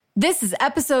This is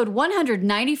episode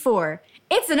 194.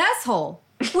 It's an S-hole,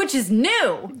 which is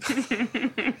new.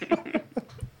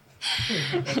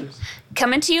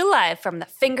 Coming to you live from the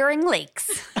Fingering Lakes.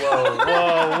 Whoa.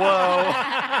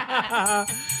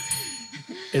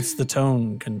 It's the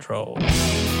tone control.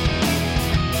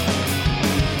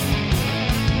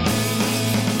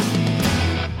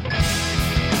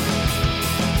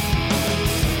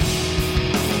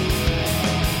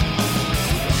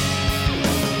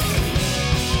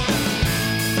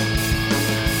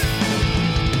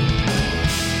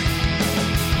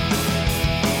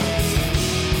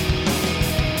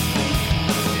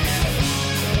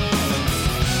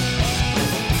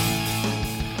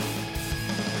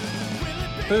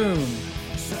 Boom.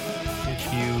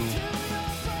 If you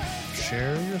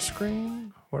share your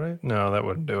screen? No, that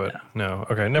wouldn't do it. No.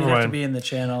 Okay, never You'd mind. have to be in the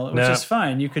channel, which is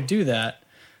fine. You could do that.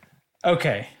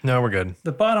 Okay. No, we're good.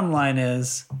 The bottom line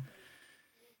is,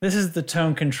 this is the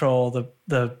tone control,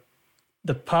 the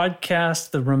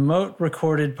podcast, the remote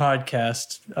recorded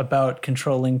podcast about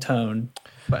controlling tone.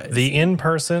 The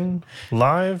in-person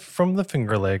live from the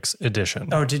Finger Lakes edition.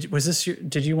 Oh, did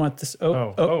you want this?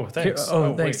 Oh, thanks.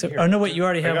 Here, thanks. Wait, Oh no, wait, you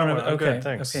already have one. I'm Okay, good,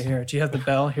 thanks. Okay, here. Do you have the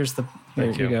bell? Here's the.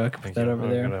 There you go. I can put that over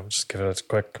there. I'm gonna just give it a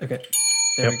quick. Okay,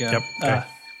 there we go. Yep. Okay.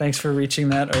 Thanks for reaching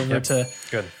that over to.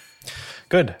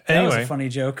 Good. That Anyway, was a funny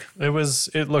joke.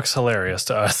 it looks hilarious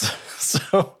to us.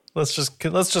 So let's just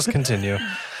continue.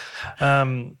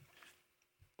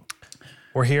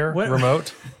 We're here,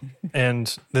 remote, and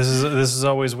this is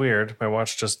always weird. My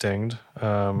watch just dinged.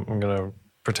 I'm gonna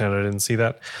pretend I didn't see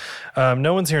that.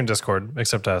 No one's here in Discord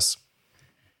except us.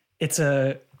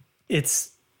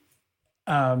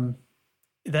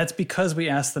 That's because we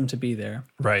asked them to be there.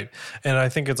 Right. And I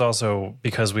think it's also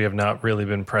because we have not really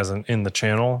been present in the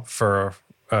channel for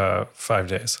 5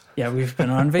 days. Yeah, we've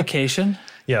been on vacation.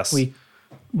 Yes. We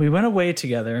went away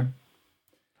together.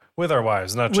 With our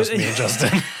wives, not just me and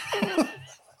Justin.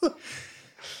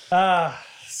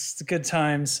 It's good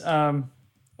times. Oh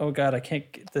God, I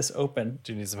can't get this open.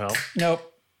 Do you need some help? Nope.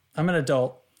 I'm an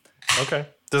adult. Okay.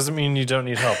 Doesn't mean you don't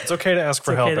need help. It's okay to ask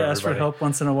for help, Okay to everybody. ask for help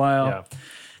once in a while. Yeah.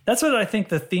 That's what I think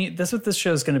that's what this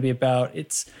show is going to be about.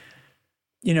 It's,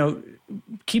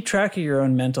 keep track of your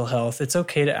own mental health. It's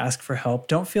okay to ask for help.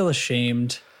 Don't feel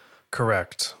ashamed.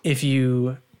 Correct. If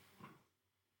you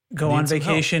go on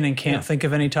vacation and can't think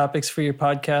of any topics for your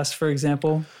podcast, for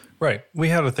example. Right. We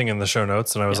had a thing in the show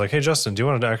notes, and I was like, hey, Justin, do you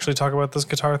want to actually talk about this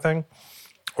guitar thing?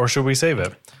 Or should we save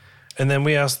it? And then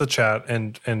we asked the chat,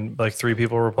 and like 3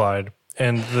 people replied.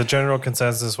 And the general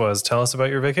consensus was, tell us about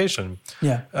your vacation.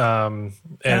 Yeah. And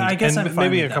I guess I'm fine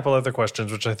maybe with a couple other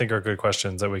questions, which I think are good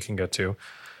questions that we can get to.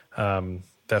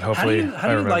 That hopefully how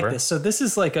do you like this? So this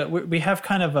is like we have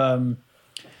kind of a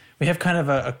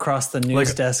across the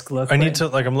news desk look. I need to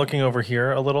I'm looking over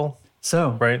here a little.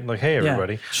 So right, like, hey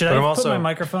everybody. Should I put my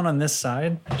microphone on this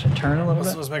side? Should I turn a little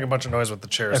bit? Let's make a bunch of noise with the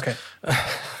chairs. Okay.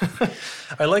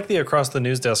 I like the across the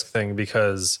news desk thing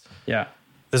because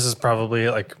this is probably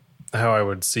like how I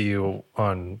would see you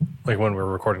on like when we're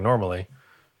recording normally.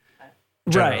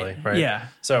 Generally, right? Yeah.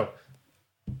 So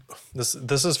this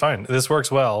is fine. This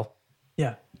works well.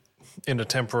 Yeah. In a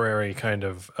temporary kind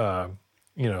of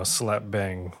slap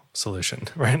bang solution,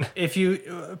 right? If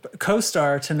you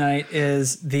co-star tonight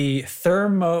is the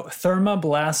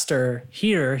Thermoblaster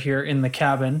heater here in the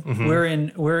cabin. Mm-hmm.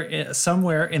 We're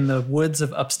somewhere in the woods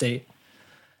of upstate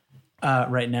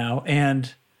right now,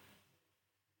 and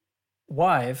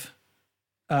Wive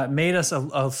made us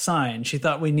a sign. She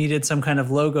thought we needed some kind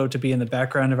of logo to be in the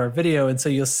background of our video, and so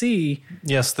you'll see.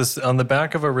 Yes, this on the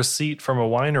back of a receipt from a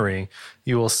winery,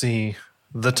 you will see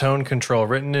the tone control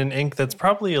written in ink that's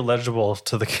probably illegible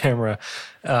to the camera.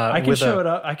 I can show it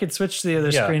up. I could switch to the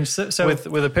other screen. So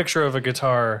with a picture of a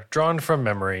guitar drawn from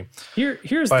memory.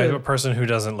 Here's by a person who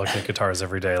doesn't look at guitars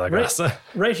every day like us.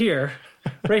 Right here,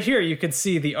 you could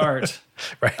see the art,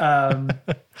 right?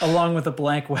 Along with a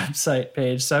blank website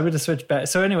page. So I'm going to switch back.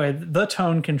 So anyway, the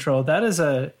tone control. That is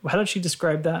how did she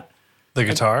describe that? The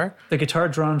guitar? The guitar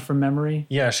drawn from memory?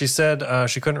 Yeah, she said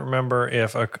she couldn't remember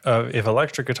if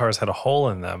electric guitars had a hole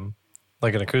in them,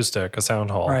 like an acoustic, a sound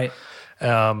hole. Right.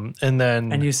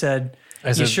 And you said,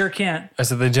 you sure can't. I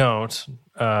said, they don't.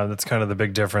 That's kind of the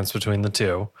big difference between the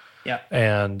two. Yeah.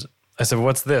 And I said,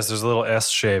 what's this? There's a little S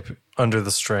shape under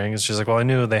the string. And she's like, well, I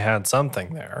knew they had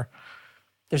something there.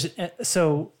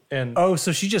 So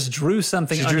she just drew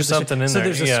something. She drew something in there. So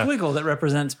there's a squiggle that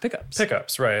represents pickups.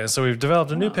 Pickups, right. So we've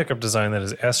developed a new pickup design that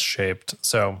is S-shaped.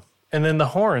 So, and then the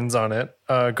horns on it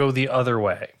go the other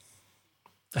way.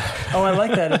 Oh, I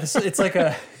like that. It's like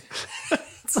a,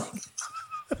 it's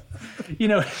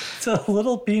a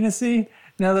little penisy.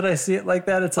 Now that I see it like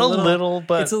that, it's a little,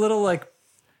 but it's a little like.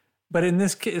 But in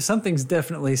this case, something's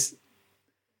definitely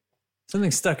something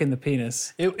stuck in the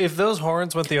penis. If those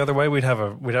horns went the other way, we'd have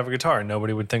a guitar and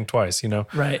nobody would think twice,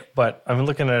 Right. But I'm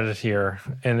looking at it here,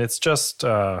 and it's just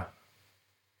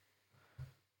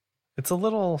it's a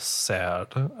little sad,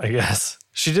 I guess.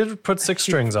 She did put 6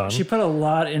 strings on. She put a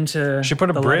lot into. She put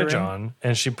a the bridge lettering. on,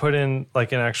 and she put in like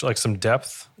some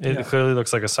depth. It clearly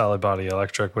looks like a solid body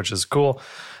electric, which is cool.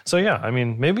 So yeah, I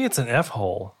mean, maybe it's an F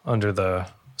hole under the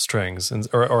strings,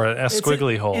 or an S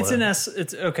squiggly hole. It's an S.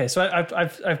 It's okay. So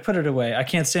I've put it away. I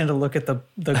can't stand to look at the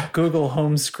Google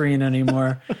home screen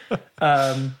anymore.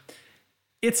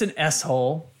 It's an S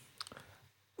hole,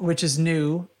 which is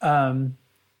new.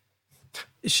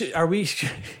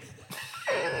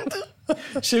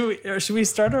 Should we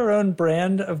start our own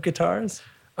brand of guitars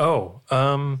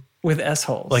with S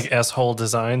holes? Like S hole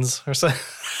designs or something.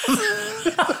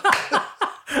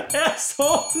 S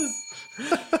holes.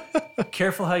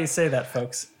 Careful how you say that,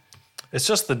 folks. It's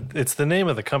just it's the name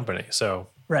of the company, so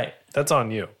Right. that's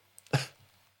on you.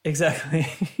 Exactly.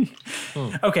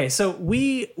 Okay, so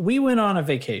we went on a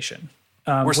vacation.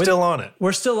 We're still on it.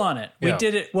 We're still on it. We Yeah.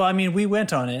 did it. Well, I mean, we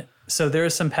went on it. So there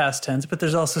is some past tense, but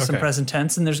there's also some Okay. present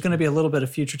tense, and there's going to be a little bit of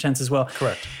future tense as well.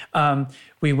 Correct.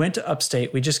 We went to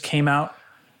upstate. We just came out.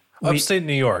 Upstate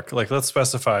New York. Like, let's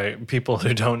specify people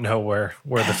who don't know where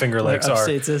the Finger Lakes are.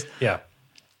 Upstate is. Yeah.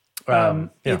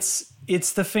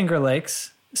 It's the Finger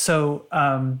Lakes. So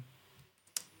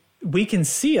we can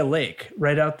see a lake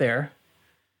right out there.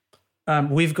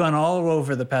 We've gone all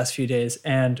over the past few days,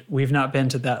 and we've not been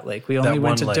to that lake. We only That went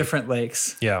one to lake. different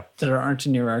lakes Yeah. that aren't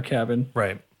near our cabin.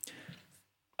 Right.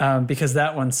 Because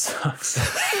that one sucks.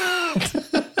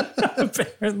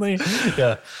 Apparently.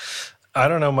 Yeah. I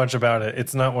don't know much about it.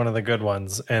 It's not one of the good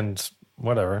ones, and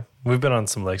whatever. We've been on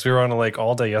some lakes. We were on a lake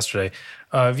all day yesterday.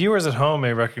 Viewers at home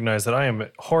may recognize that I am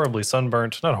horribly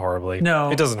sunburnt. Not horribly.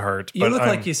 No. It doesn't hurt. You but look I'm,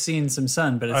 like you've seen some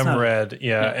sun, but it's I'm not. red.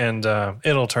 Yeah. And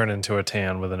it'll turn into a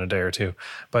tan within a day or two.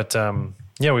 But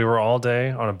yeah, we were all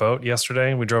day on a boat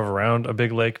yesterday. We drove around a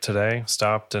big lake today,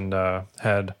 stopped and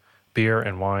had beer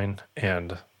and wine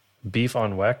and beef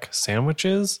on weck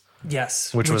sandwiches.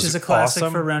 Yes, Which was is a classic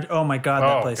awesome. for around. Oh my god,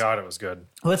 that Oh, place! God, it was good.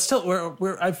 Let's tell.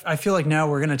 I feel like now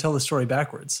we're going to tell the story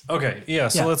backwards. Okay, yeah.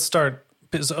 So Yeah. let's start.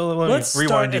 So let Let's me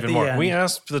start rewind at even the more. end. We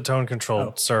asked the tone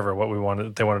control server what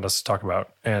they wanted us to talk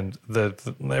about, and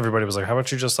everybody was like, "How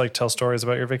about you just like tell stories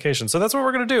about your vacation?" So that's what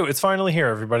we're gonna do. It's finally here,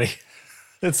 everybody.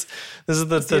 This is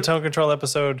the tone control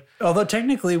episode. Although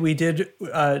technically we did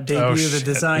debut the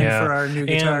design Yeah. for our new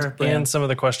guitar brand. and some of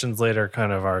the questions later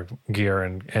kind of are gear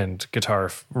and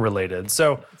guitar related.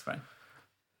 So It's fine.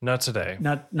 not today.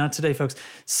 Not today, folks.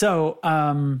 So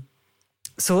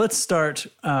so let's start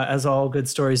as all good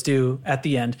stories do at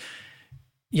the end.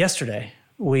 Yesterday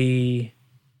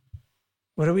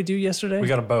what did we do yesterday? We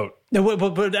got a boat. No,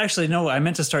 but actually, no. I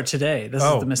meant to start today. This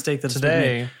is the mistake that's been made.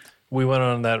 today. We went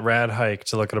on that rad hike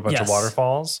to look at a bunch of Yes.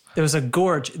 waterfalls. There was a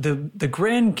gorge, the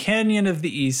Grand Canyon of the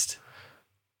East.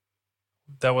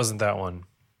 That wasn't that one.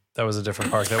 That was a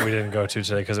different park that we didn't go to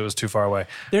today because it was too far away.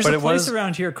 There's But a it place was-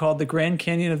 around here called the Grand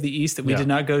Canyon of the East that we Yeah. did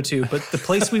not go to, but the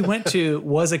place we went to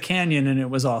was a canyon and it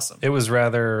was awesome. It was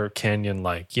rather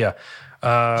canyon-like. Yeah. Do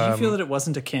you feel that it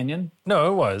wasn't a canyon?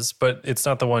 No, it was, but it's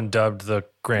not the one dubbed the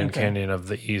Grand Canyon of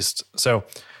the East. So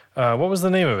what was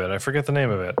the name of it? I forget the name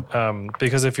of it.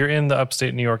 Because if you're in the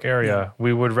upstate New York area,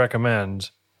 we would recommend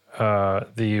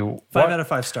the 5 out of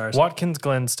 5 stars. Watkins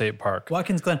Glen State Park.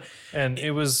 Watkins Glen. And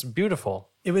it was beautiful.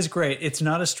 It was great. It's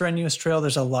not a strenuous trail.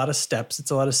 There's a lot of steps. It's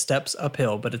a lot of steps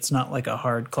uphill, but it's not like a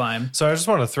hard climb. So I just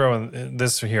want to throw in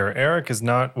this here. Eric is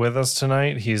not with us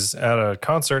tonight. He's at a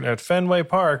concert at Fenway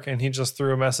Park, and he just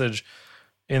threw a message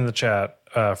in the chat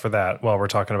for that while we're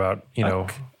talking about,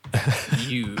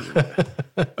 You.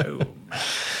 Boom.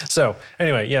 So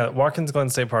anyway, yeah, Watkins Glen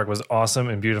State Park was awesome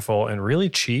and beautiful and really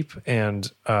cheap and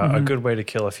a good way to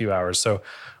kill a few hours. So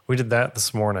we did that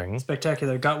this morning.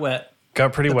 Spectacular. Got wet.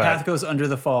 Got pretty The wet. path goes under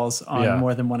the falls on Yeah.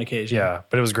 more than one occasion. Yeah,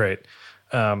 but it was great.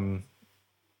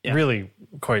 Really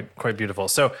quite beautiful.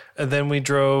 So then we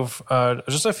drove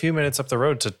just a few minutes up the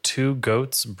road to Two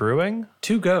Goats Brewing.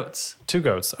 Two goats. Two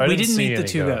goats. We didn't see meet the any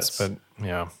two goats. but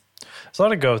yeah, there's a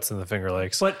lot of goats in the Finger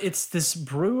Lakes. But it's this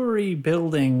brewery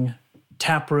building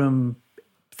taproom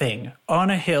thing on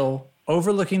a hill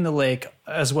overlooking the lake,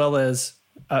 as well as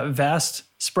vast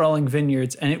sprawling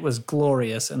vineyards, and it was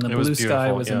glorious, and the It was blue sky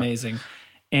beautiful, was yeah. amazing.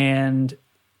 And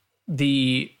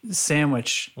the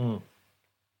sandwich,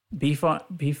 beef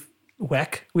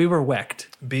weck. We were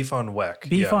wecked. Beef on weck.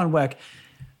 Beef on weck,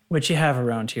 which you have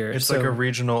around here. It's So- like a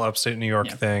regional upstate New York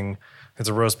thing. It's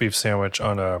a roast beef sandwich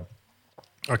on a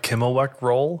a Kimmelweck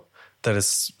roll that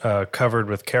is covered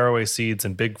with caraway seeds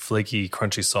and big flaky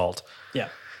crunchy salt. Yeah.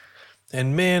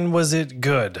 And man, was it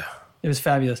good. It was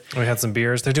fabulous. We had some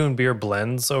beers. They're doing beer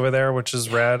blends over there, which is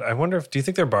rad. I wonder do you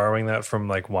think they're borrowing that from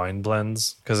like wine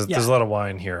blends? Because there's a lot of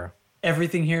wine here.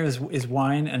 Everything here is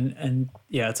wine and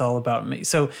yeah, it's all about me.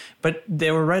 So, but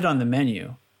they were right on the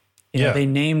menu. You know, they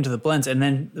named the blends and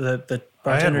then the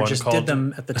bartender just did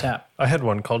them at the tap. I had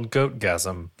one called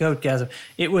Goatgasm. Goatgasm.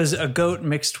 It was a goat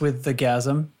mixed with the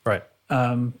gasm. Right.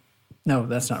 No,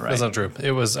 that's not right. That's not true.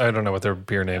 It was, I don't know what their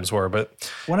beer names were,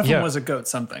 but one of them was a goat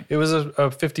something. It was a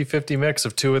 50-50 mix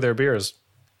of two of their beers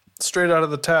straight out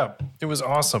of the tap. It was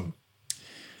awesome.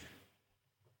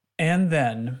 And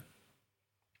then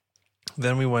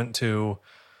we went to,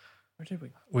 where did we?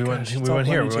 We went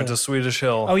here. We went to Swedish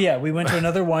Hill. Oh yeah, we went to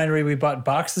another winery. We bought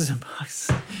boxes and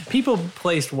boxes. People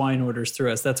placed wine orders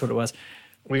through us. That's what it was.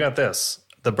 We got this.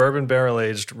 The bourbon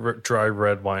barrel-aged dry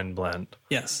red wine blend.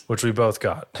 Yes. Which we both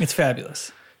got. It's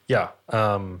fabulous. Yeah.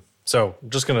 So I'm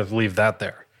just going to leave that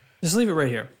there. Just leave it right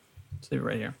here. Just leave it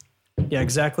right here. Yeah,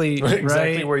 exactly. Exactly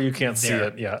right where you can't see there.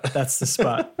 it. Yeah. That's the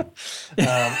spot.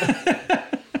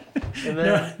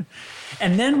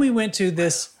 And then we went to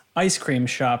this ice cream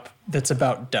shop that's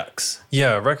about ducks.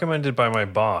 Yeah, recommended by my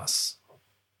boss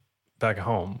back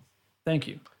home. Thank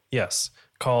you. Yes.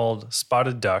 Called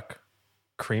Spotted Duck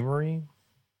Creamery.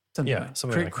 Something like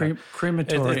that.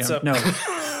 Crematorium. No.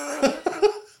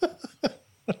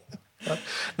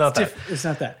 Not that. It's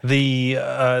not that.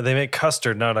 They make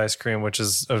custard, not ice cream, which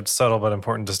is a subtle but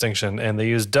important distinction. And they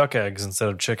use duck eggs instead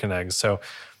of chicken eggs. So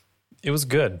it was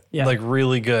good. Yeah. Like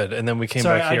really good. And then we came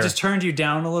back here. I just turned you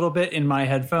down a little bit in my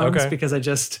headphones because I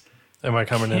just... Am I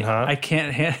coming in hot? I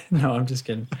can't... No, I'm just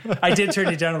kidding. I did turn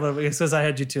you down a little bit because I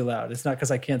had you too loud. It's not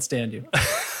because I can't stand you.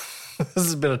 This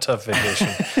has been a tough vacation.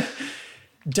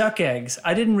 Duck eggs.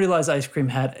 I didn't realize ice cream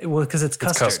had... Well, because it's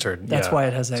custard. It's custard, That's why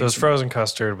it has eggs. So it's frozen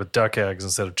custard with duck eggs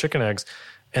instead of chicken eggs.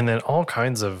 And then all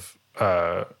kinds of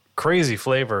crazy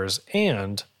flavors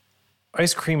and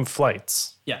ice cream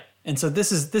flights. Yeah. And so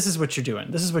this is what you're doing.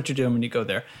 This is what you're doing when you go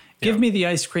there. Give me the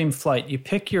ice cream flight. You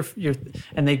pick your...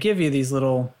 And they give you these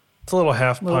little... It's a little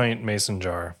half-pint mason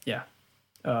jar. Yeah.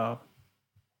 Oh,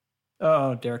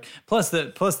 Derek. Plus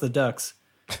the ducks.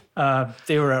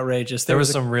 They were outrageous. There was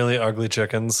some really ugly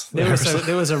chickens. There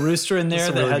was a rooster in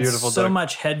there that had so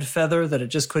much head feather that it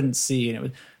just couldn't see, and it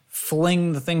would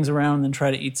fling the things around and try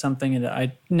to eat something, and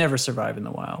I'd never survive in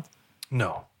the wild.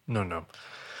 No.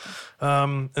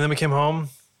 And then we came home,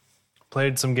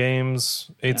 played some games,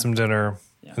 ate some dinner,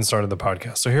 and started the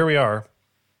podcast. So here we are.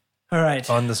 All right.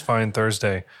 On this fine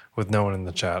Thursday with no one in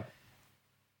the chat.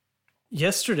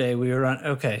 Yesterday we were on...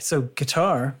 Okay, so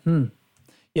guitar...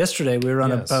 Yesterday we were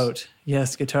on a boat.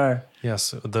 Yes, guitar.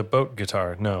 Yes, the boat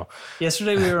guitar. No.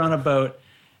 Yesterday we were on a boat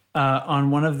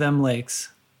on one of them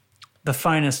lakes. The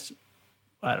finest...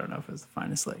 I don't know if it was the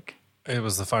finest lake. It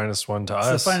was the finest one to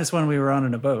us. It's the finest one we were on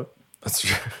in a boat. That's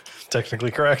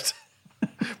technically correct.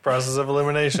 Process of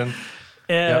elimination.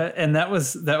 Yep. And that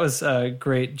was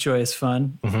great, joyous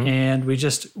fun. Mm-hmm. And we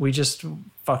just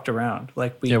fucked around.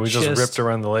 Like we just ripped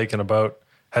around the lake in a boat.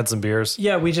 Had some beers.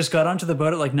 Yeah, we just got onto the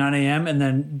boat at like 9 a.m. and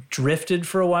then drifted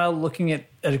for a while looking at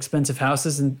expensive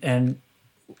houses and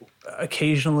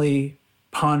occasionally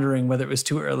pondering whether it was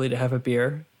too early to have a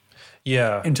beer.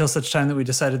 Yeah. Until such time that we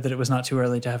decided that it was not too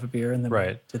early to have a beer, and then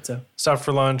we did so. Stopped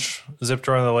for lunch, zipped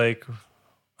around the lake,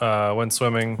 went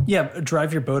swimming. Yeah,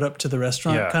 drive your boat up to the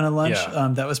restaurant kind of lunch. Yeah.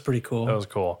 That was pretty cool. That was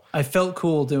cool. I felt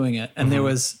cool doing it. And there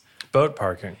was... Boat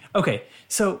parking. Okay,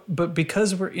 so, but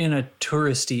because we're in a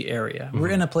touristy area, we're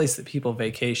in a place that people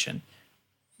vacation,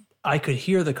 I could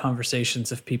hear the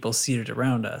conversations of people seated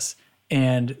around us.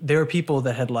 And there were people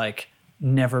that had like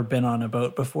never been on a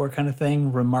boat before kind of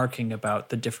thing, remarking about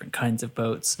the different kinds of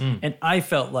boats. And I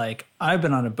felt like I've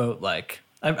been on a boat, like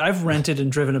I've rented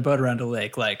and driven a boat around a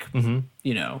lake, like,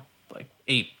 you know, like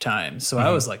 8 times. So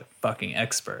I was like a fucking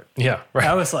expert. Yeah, right.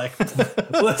 I was like,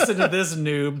 listen to this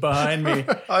noob behind me.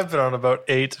 I've been on about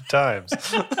 8 times.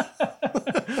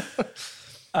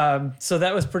 So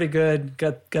that was pretty good.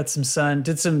 Got some sun.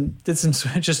 Did some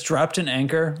just dropped an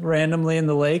anchor randomly in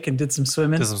the lake and did some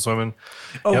swimming.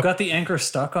 Oh, got the anchor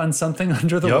stuck on something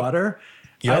under the water.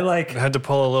 Yep. I had to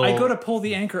pull a little. I go to pull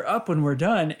the anchor up when we're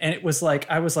done, and it was like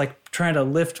I was like trying to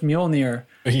lift Mjolnir.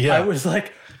 Yeah, I was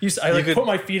like, put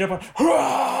my feet up,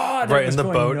 right, and the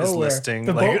boat is listing.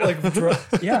 The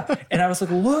boat, yeah, and I was like,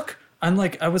 look,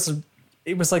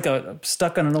 it was like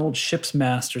stuck on an old ship's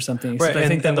mast or something. Right, I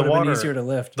think that would have been easier to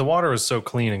lift. The water was so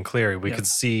clean and clear, we could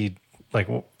see like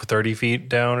 30 feet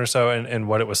down or so, and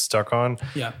what it was stuck on.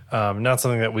 Yeah, not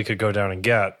something that we could go down and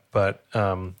get, but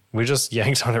We just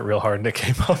yanked on it real hard and it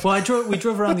came off. Well, we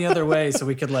drove around the other way so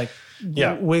we could like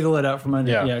Yeah. wiggle it out from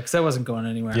under. Yeah. Yeah, because that wasn't going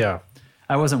anywhere. Yeah.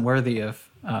 I wasn't worthy of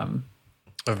Of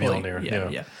pulling-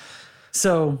 Mjolnir. Yeah.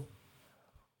 So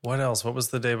What else? What was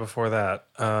the day before that?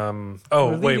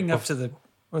 we're Wait. leading up to the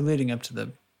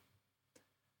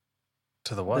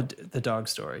To the what? the dog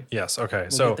story. Yes. Okay.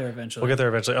 We'll So get there eventually. we'll get there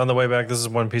eventually. On the way back, this is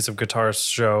one piece of guitar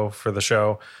show for the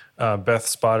show. Beth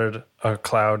spotted a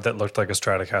cloud that looked like a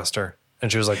Stratocaster,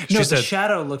 and she was like, No, she the said,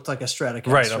 shadow looked like a Stratocaster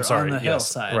right. I'm sorry. on the Yes.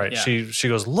 hillside. Right. Yeah. She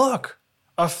goes, look,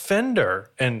 a Fender,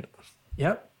 and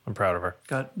Yep. I'm proud of her.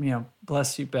 Got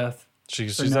bless you, Beth.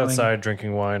 She's knowing- outside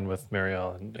drinking wine with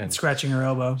Marielle and Scratching her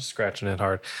elbow. scratching it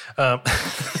hard.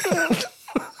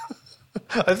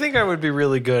 I think I would be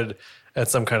really good at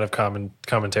some kind of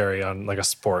commentary on like a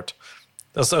sport,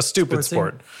 a stupid Sportsy?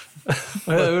 sport,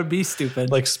 Well, it would be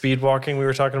stupid. like speed walking we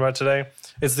were talking about today.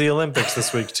 It's the Olympics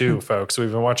this week too, folks.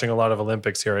 We've been watching a lot of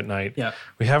Olympics here at night. Yeah.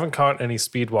 We haven't caught any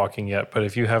speed walking yet, but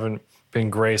if you haven't been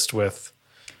graced with,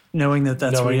 knowing that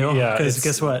that's knowing- real. yeah, Because it's-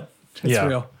 guess what? It's yeah.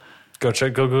 real. go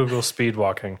Google speed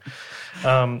walking.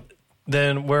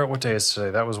 Then what day is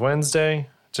today? That was Wednesday.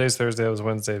 Today's Thursday. That was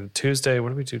Wednesday. Tuesday. What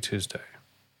did we do Tuesday?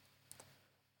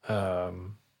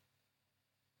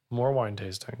 More wine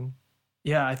tasting.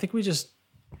 Yeah, I think we just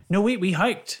we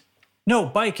hiked. No,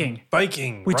 biking.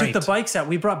 Biking. We right. took the bikes out.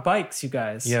 We brought bikes, you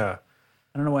guys. Yeah.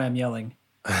 I don't know why I'm yelling.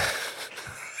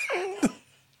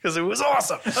 Because it was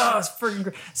awesome. Oh, it's freaking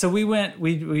great. So we went,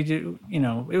 we did,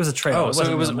 it was a trail. Oh, so it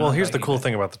was, wasn't well, mountain here's the biking. cool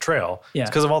thing about the trail. Yeah.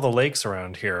 It's because of all the lakes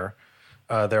around here.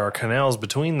 There are canals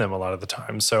between them a lot of the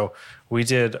time. So we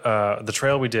did, the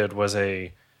trail we did was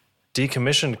a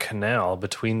decommissioned canal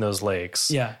between those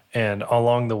lakes. Yeah. And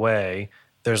along the way,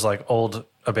 there's like old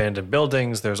abandoned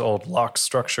buildings. There's old lock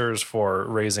structures for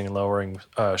raising and lowering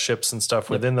ships and stuff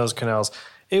within those canals.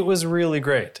 It was really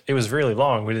great. It was really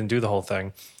long. We didn't do the whole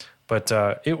thing, but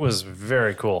it was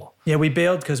very cool. Yeah, we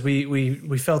bailed because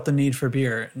we felt the need for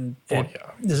beer. And Oh,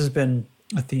 yeah. this has been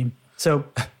a theme. So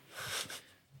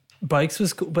bikes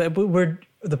was cool, but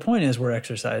the point is we're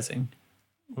exercising.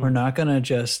 We're not going to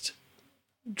just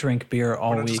drink beer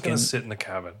all We're not just week. going And to sit in the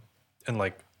cabin and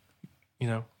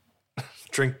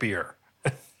drink beer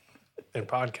and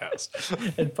podcast.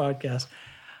 and podcast.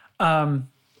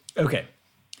 Okay.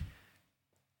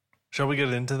 Shall we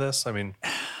get into this? I mean,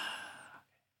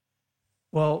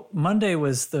 Well, Monday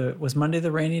was Monday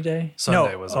the rainy day?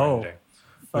 Sunday No. was a rainy day.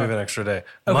 We have an extra day.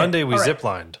 Okay, Monday we all right.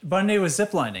 ziplined. Monday was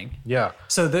ziplining. Yeah.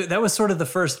 So that was sort of the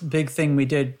first big thing we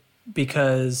did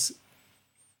because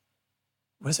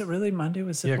was it really Monday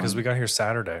was ziplining? Yeah, because we got here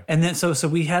Saturday. And then so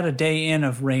we had a day in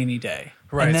of rainy day.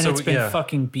 Right, And then so it's been yeah.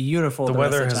 fucking beautiful. The rest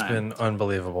weather of the has time. been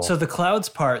unbelievable. So the clouds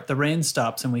part, the rain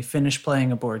stops, and we finish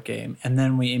playing a board game, and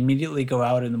then we immediately go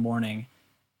out in the morning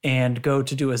and go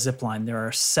to do a zip line. There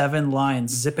are 7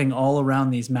 lines zipping all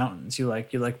around these mountains. You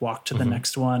walk to the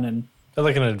next one, and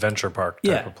like an adventure park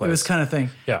type of place. it was kind of thing.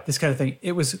 Yeah. This kind of thing.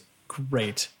 It was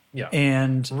great. Yeah.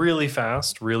 And really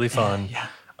fast, really fun.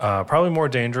 Yeah. Probably more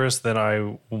dangerous than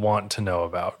I want to know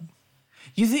about.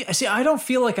 you see, I don't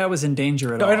feel like I was in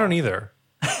danger at all. I don't either.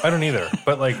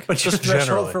 But like, But your just threshold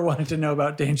generally. for wanting to know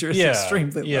about danger is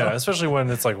extremely low. Yeah, especially when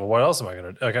it's like, well, what else am I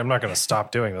going to, like, I'm not going to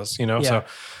stop doing this, Yeah.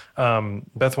 So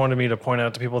Beth wanted me to point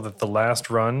out to people that the last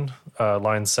run,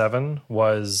 line 7,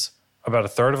 was about a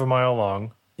third of a mile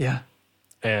long, Yeah.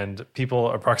 and people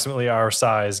approximately our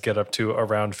size get up to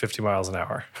around 50 miles an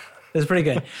hour. It was pretty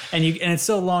good. And it's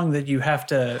so long that you have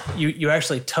to you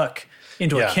actually tuck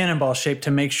into Yeah. a cannonball shape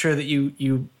to make sure that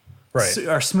you Right.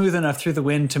 are smooth enough through the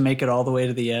wind to make it all the way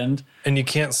to the end. And you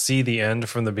can't see the end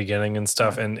from the beginning and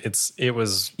stuff, and it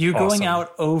was You're awesome. going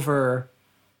out over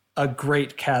a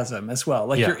great chasm as well.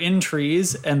 Like Yeah. you're in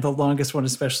trees, and the longest one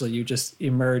especially, you just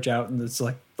emerge out and it's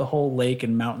like the whole lake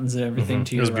and mountains and everything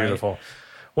to It your was right. beautiful.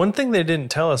 One thing they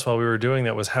didn't tell us while we were doing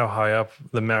that was how high up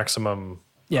the maximum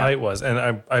Yeah. height was.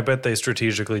 And I bet they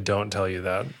strategically don't tell you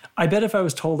that. I bet if I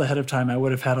was told ahead of time, I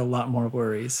would have had a lot more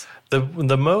worries.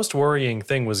 The most worrying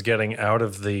thing was getting out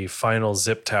of the final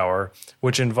zip tower,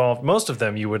 which involved most of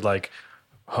them you would like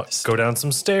go down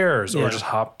some stairs Yeah. or just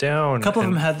hop down. A couple of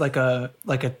them had like a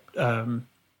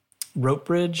rope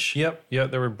bridge. Yep,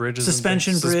 there were bridges. and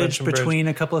Suspension things. bridge Suspension between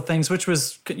a couple of things, which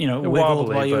was wiggled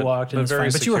wobbly, while you but- walked, and but it's very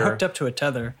fine. But you were secure. hooked up to a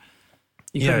tether.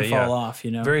 You couldn't fall off.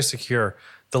 Very secure.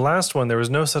 The last one, there was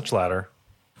no such ladder.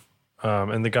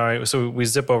 And the guy, so we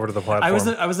zip over to the platform.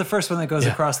 I was the first one that goes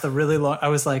across the really long. I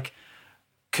was like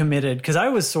committed because I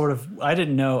was I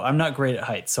didn't know. I'm not great at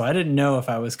heights, so I didn't know if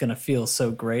I was going to feel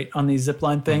so great on these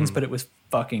zipline things. Mm-hmm. But it was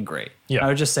fucking great. Yeah. I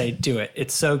would just say do it.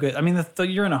 It's so good. I mean,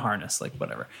 you're in a harness, like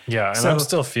whatever. Yeah, and So- I'm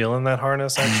still feeling that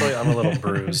harness, actually. I'm a little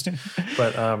bruised,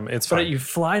 but it's fine. But you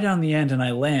fly down the end and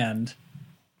I land,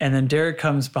 and then Derek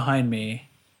comes behind me.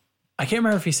 I can't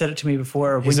remember if he said it to me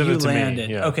before or when said you it to me, landed.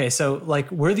 yeah. Okay, so like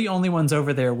we're the only ones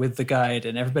over there with the guide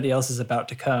and everybody else is about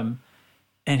to come.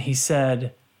 And he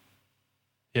said,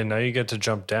 Yeah, now you get to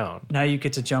jump down. now you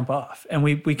get to jump off. And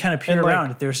we kind of peer And, like-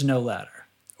 around. There's no ladder.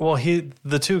 Well,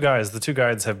 the two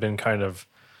guides have been kind of,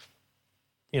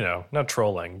 not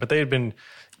trolling, but they had been,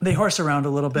 They horse around a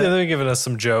little bit. they're giving us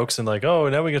some jokes and like, oh,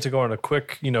 now we get to go on a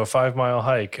quick, 5-mile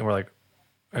hike. And we're like,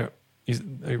 really?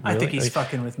 I think he's Like,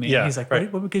 fucking with me. Yeah, And he's like,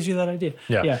 right. what gives you that idea?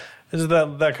 Yeah. It's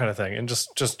that kind of thing. And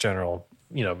just general,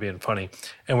 being funny.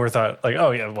 And we're thought like,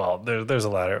 oh yeah, well, there's a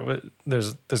ladder. But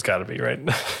there's gotta be, right?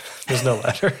 There's no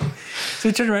ladder. So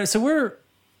we turned around. So we're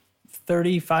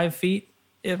 35 feet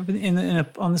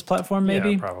on this platform,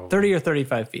 maybe? probably. 30 or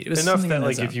 35 feet. It was Enough something that in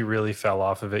like zone. if you really fell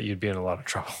off of it, you'd be in a lot of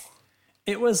trouble.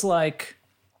 It was like,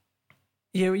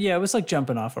 it was like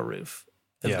jumping off a roof,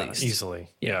 at Yeah, least. easily.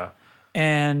 Yeah.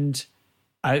 And so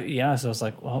I was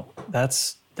like, well,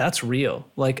 that's real.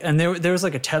 Like, and there was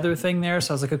like a tether thing there.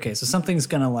 So I was like, okay, so something's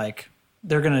gonna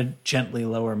they're gonna gently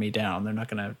lower me down. I'm not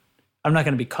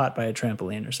gonna be caught by a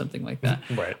trampoline or something like that.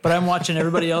 Right. But I'm watching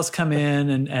everybody else come in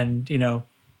and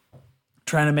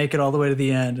trying to make it all the way to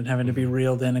the end and having to be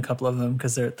reeled in a couple of them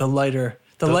because they're the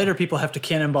lighter people have to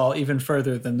cannonball even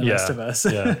further than the rest of us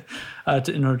Yeah.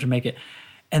 in order to make it.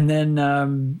 And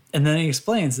then he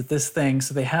explains that this thing,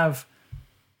 so they have,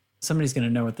 somebody's going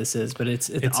to know what this is, but it's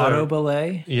an auto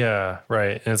belay. Yeah,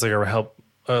 right. And it's like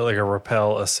a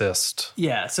rappel assist.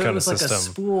 Yeah, so it kind was of like a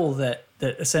system. spool that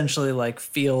essentially like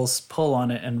feels pull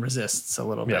on it and resists a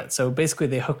little Yeah. bit. So basically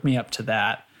they hooked me up to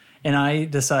that. And I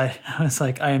was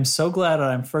like, I am so glad that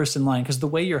I'm first in line because the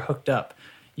way you're hooked up,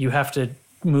 you have to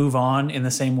move on in the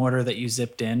same order that you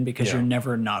zipped in because Yeah. you're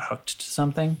never not hooked to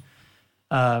something.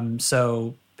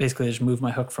 So basically I just move my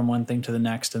hook from one thing to the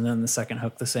next and then the second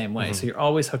hook the same way. So you're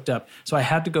always hooked up. So I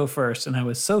had to go first and I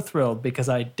was so thrilled because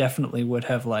I definitely would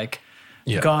have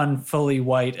gone fully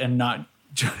white and not,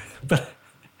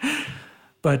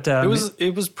 but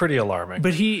It was pretty alarming.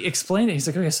 but he explained it. He's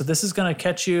like, okay, so this is going to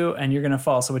catch you and you're going to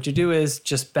fall. So what you do is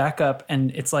just back up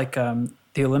and it's like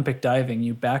the Olympic diving.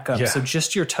 You back up. Yeah. So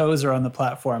just your toes are on the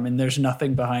platform and there's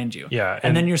nothing behind you. Yeah, And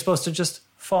and- then you're supposed to just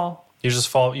fall. You just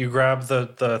fall. You grab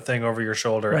the thing over your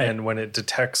shoulder, Right. and when it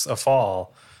detects a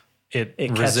fall, it It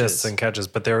resists catches. and catches.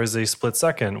 But there is a split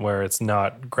second where it's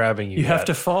not grabbing you. You have yet.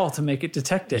 to fall to make it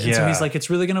detect it. And so Yeah. he's like, it's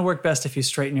really going to work best if you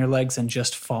straighten your legs and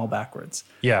just fall backwards.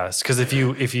 Yes, because if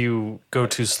you go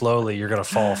too slowly, you're going to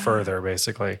fall further,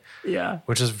 basically, Yeah.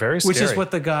 which is very scary. Which is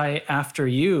what the guy after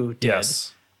you did.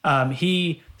 Yes.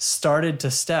 He started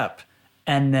to step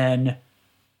and then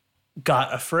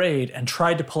got afraid and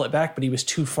tried to pull it back, but he was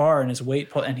too far and his weight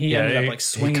pulled, and he ended up he like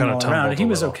swinging kinda all around. tumbled And he a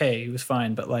was little. okay. He was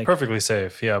fine, but like, Perfectly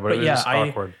safe, yeah, but it but yeah, was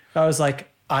awkward. I was like,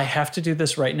 I have to do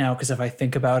this right now because if I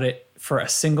think about it for a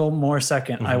single more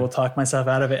second, I will talk myself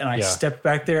out of it. And I Mm-hmm. Yeah. stepped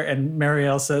back there, and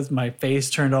Marielle says my face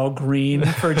turned all green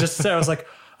for just a second.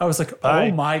 I was like, Bye.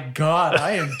 oh my God,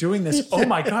 I am doing this. Oh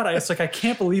my God. I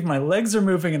can't believe my legs are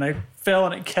moving and I fell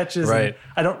and it catches. and Right.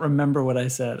 I don't remember what I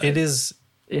said. It is.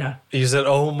 Yeah. You said,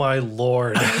 "Oh my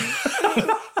lord."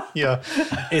 Yeah,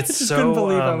 it's Just so. couldn't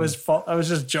believe I was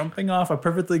just jumping off a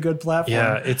perfectly good platform.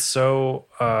 Yeah, it's so.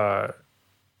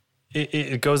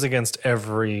 It goes against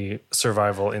every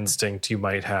survival instinct you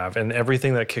might have, and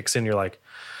everything that kicks in, you're like,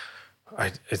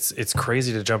 it's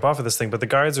crazy to jump off of this thing. But the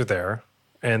guides are there,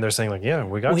 and they're saying like, "Yeah,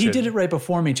 we got Well, you." he did it right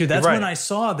before me too. That's Right. when I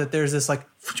saw that there's this like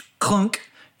clunk,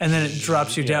 and then it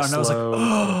drops you down. And I was like,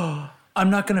 slow. I'm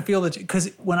not going to feel that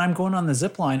because when I'm going on the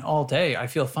zip line all day, I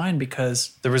feel fine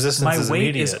because The resistance my is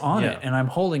weight is immediate. on Yeah. it, and I'm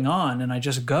holding on, and I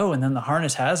just go, and then the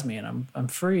harness has me, and I'm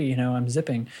free. I'm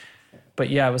zipping. But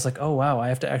yeah, I was like, oh wow, I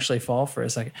have to actually fall for a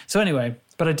second. So anyway,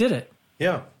 but I did it.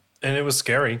 Yeah, and it was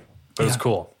scary, but it was Yeah.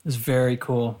 cool. It was very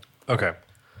cool. Okay,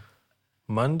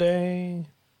 Monday.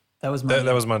 That was my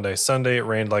That was Monday. Sunday it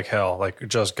rained like hell. Like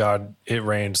just God, it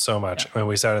rained so much. And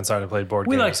we sat inside and played board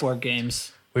we games. like board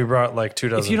games. We brought like 2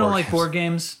 dozen. If you don't like games. board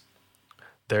games,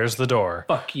 There's the door.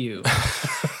 fuck you.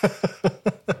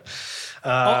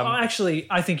 Actually,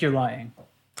 I think you're lying.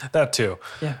 That too.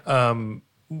 Yeah.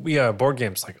 Yeah, board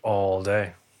games like all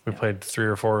day. We played 3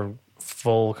 or 4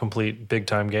 full, complete, big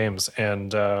time games,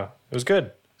 and it was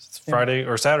good. It's Friday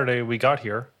or Saturday, we got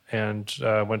here and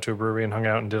went to a brewery and hung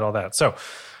out and did all that. So,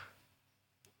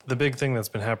 the big thing that's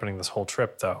been happening this whole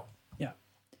trip, though. Yeah.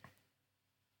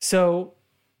 So,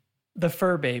 the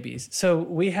fur babies. So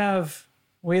we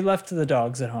left the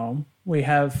dogs at home. We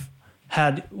have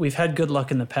we've had good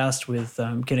luck in the past with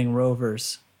getting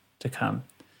rovers to come,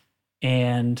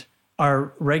 and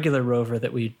our regular rover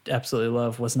that we absolutely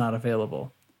love was not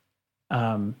available,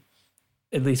 at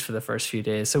least for the first few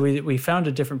days. So we found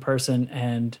a different person,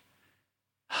 and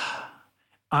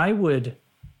I would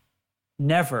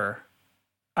never.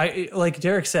 Like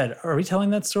Derek said, are we telling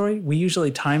that story? We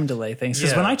usually time delay things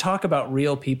because when I talk about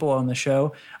real people on the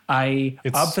show, I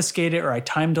obfuscate it or I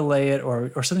time delay it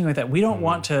or something like that. We don't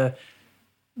want to.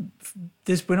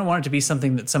 We don't want it to be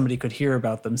something that somebody could hear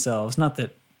about themselves. Not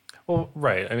that. Well,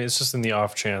 right. I mean, it's just in the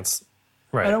off chance.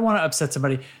 Right. I don't want to upset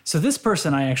somebody. So this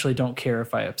person, I actually don't care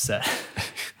if I upset.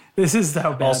 This is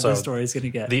how bad the story is going to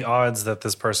get. The odds that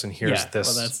this person hears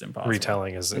that's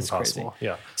retelling is impossible. Crazy.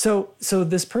 Yeah. So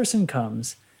this person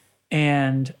comes,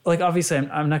 and like obviously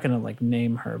I'm not going to like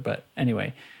name her, but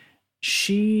anyway,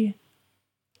 she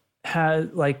has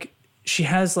like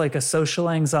a social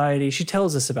anxiety. She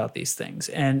tells us about these things,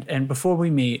 and before we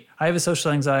meet, I have a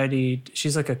social anxiety.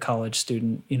 She's like a college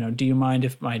student. You know, do you mind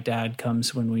if my dad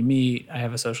comes when we meet? I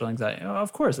have a social anxiety. Oh,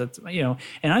 of course, that's and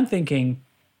I'm thinking.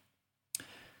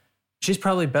 She's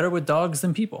probably better with dogs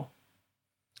than people.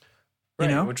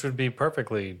 Right, which would be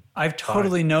perfectly I've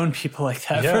totally known people like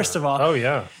that, first of all. Oh,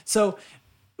 yeah. So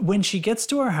when she gets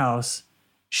to our house,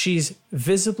 she's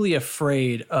visibly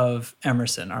afraid of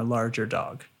Emerson, our larger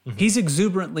dog. Mm-hmm. He's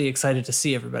exuberantly excited to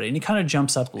see everybody, and he kind of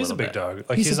jumps up a little bit. He's a big dog.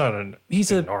 Like he's not an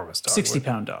enormous dog.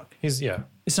 60-pound dog.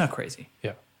 It's not crazy.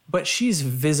 Yeah. But she's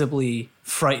visibly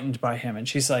frightened by him, and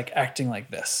she's like acting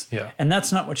like this. Yeah. And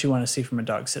that's not what you want to see from a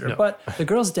dog sitter. No. But the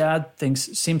girl's dad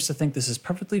seems to think this is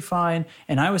perfectly fine.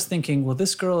 And I was thinking, well,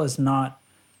 this girl is not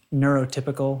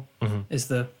neurotypical, is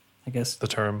the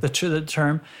term. The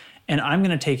term. And I'm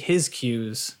going to take his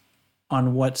cues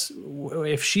on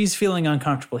if she's feeling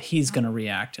uncomfortable, he's going to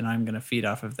react, and I'm going to feed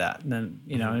off of that. And then,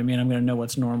 you know what I mean? I'm going to know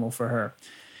what's normal for her.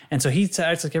 And so he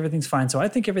acts like everything's fine. So I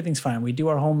think everything's fine. We do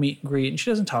our whole meet and greet, and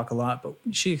she doesn't talk a lot, but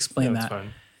she explained that.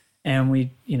 Fine. And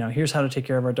we, here's how to take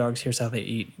care of our dogs. Here's how they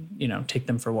eat. Take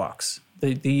them for walks.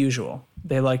 The usual.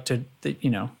 They like to,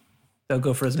 they'll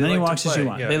go for as many walks as you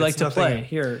want. They like to play.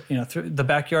 Here, the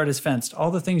backyard is fenced.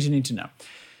 All the things you need to know.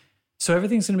 So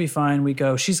everything's going to be fine. We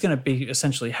go. She's going to be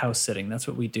essentially house sitting. That's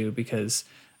what we do because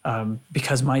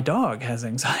my dog has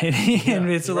anxiety and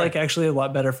it's like actually a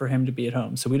lot better for him to be at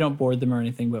home. So we don't board them or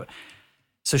anything, but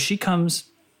so she comes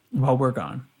while we're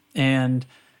gone. And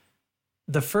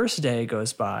the first day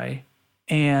goes by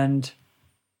and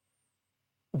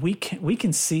we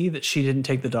can see that she didn't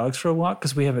take the dogs for a walk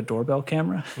because we have a doorbell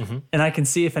camera and I can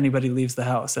see if anybody leaves the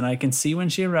house and I can see when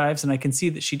she arrives and I can see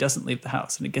that she doesn't leave the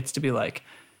house and it gets to be like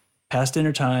past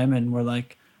dinner time and we're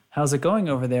like, how's it going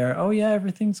over there? Oh, yeah,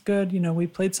 everything's good. We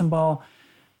played some ball.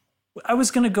 I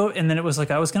was going to go, and then it was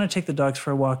like I was going to take the dogs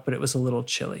for a walk, but it was a little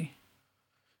chilly.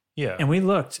 Yeah. And we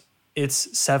looked.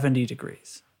 It's 70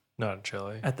 degrees. Not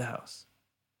chilly. At the house.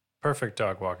 Perfect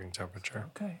dog walking temperature.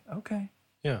 Okay.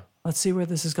 Yeah. Let's see where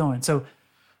this is going. So,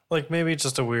 like maybe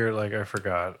just a weird, like I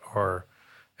forgot,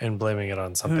 and blaming it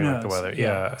on something like the weather.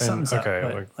 Yeah. Something's okay.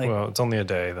 Up, well, it's only a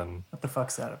day then. What the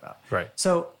fuck's that about? Right.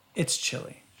 So it's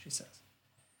chilly, she says.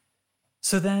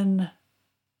 So then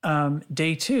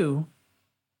day 2,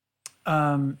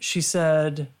 she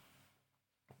said,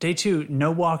 day 2,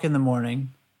 no walk in the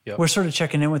morning. Yep. We're sort of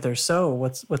checking in with her. So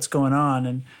what's going on?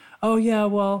 And, oh yeah,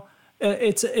 well,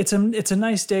 it's a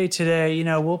nice day today.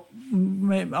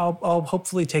 I'll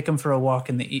hopefully take him for a walk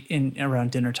in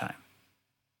around dinner time.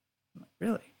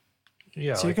 Really?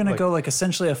 Yeah. So you're going to go like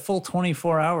essentially a full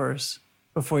 24 hours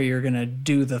before you're going to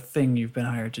do the thing you've been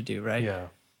hired to do, right? Yeah.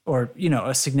 Or,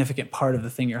 a significant part of the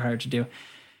thing you're hired to do.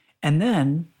 And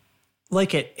then,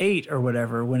 like at 8 or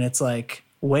whatever, when it's like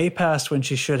way past when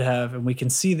she should have, and we can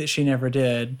see that she never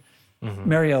did,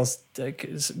 Marielle's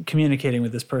communicating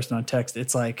with this person on text.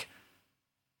 It's like,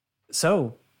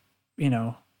 so,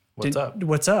 what's up?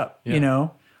 What's up? Yeah.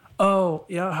 Oh,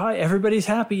 yeah, hi, everybody's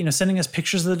happy, sending us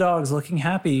pictures of the dogs looking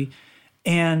happy.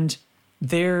 And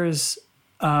there's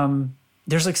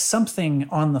like something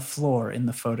on the floor in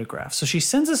the photograph. So she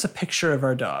sends us a picture of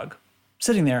our dog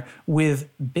sitting there with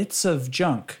bits of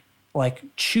junk, like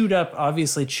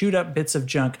obviously chewed up bits of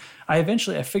junk. I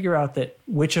figure out that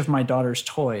which of my daughter's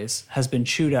toys has been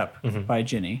chewed up by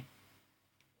Ginny,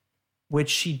 which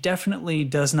she definitely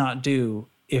does not do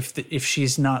if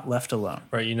she's not left alone.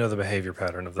 Right. The behavior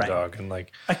pattern of the dog. And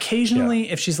like occasionally,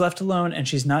 if she's left alone and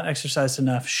she's not exercised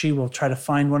enough, she will try to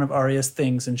find one of Arya's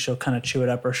things and she'll kind of chew it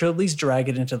up or she'll at least drag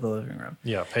it into the living room.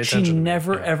 Yeah. Pay attention. She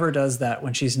never, ever does that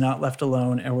when she's not left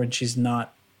alone or when she's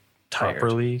not tired.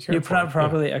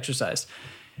 Properly exercised.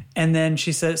 And then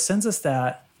she sends us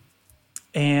that.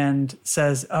 and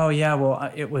says, "Oh yeah,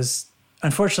 well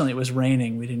unfortunately it was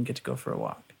raining. We didn't get to go for a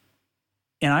walk."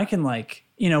 And I can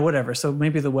whatever. So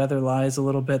maybe the weather lies a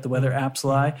little bit, the weather apps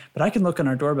lie, but I can look on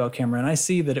our doorbell camera and I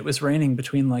see that it was raining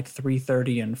between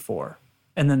 3:30 and 4.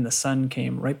 And then the sun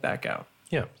came right back out.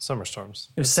 Yeah, summer storms.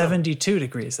 It was 72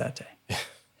 degrees that day.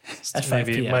 At 5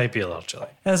 Maybe p.m. it might be a little chilly.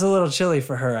 It was a little chilly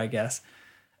for her, I guess.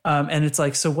 And it's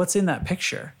so what's in that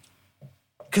picture?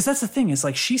 Because that's the thing, is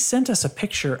she sent us a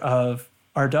picture of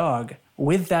our dog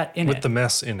with that in it. With the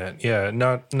mess in it. Yeah,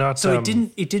 not So it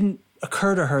didn't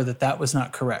occur to her that was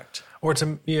not correct. Or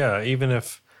even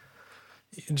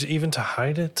to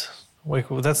hide it.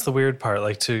 That's the weird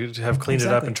part. To have cleaned it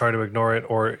up and try to ignore it,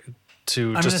 or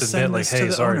to just admit hey,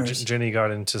 sorry, Ginny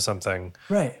got into something.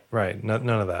 Right. Right. None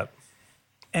of that.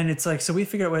 And it's so we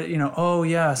figured out oh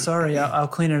yeah, sorry, I'll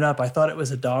clean it up. I thought it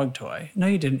was a dog toy. No,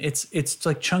 you didn't. It's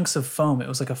like chunks of foam. It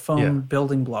was like a foam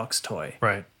building blocks toy.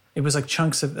 Right. It was like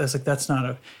chunks of, that's not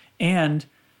a, and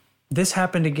this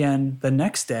happened again the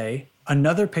next day,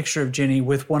 another picture of Ginny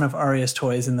with one of Arya's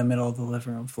toys in the middle of the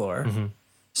living room floor. Mm-hmm.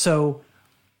 So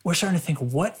we're starting to think,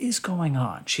 what is going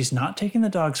on? She's not taking the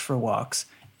dogs for walks,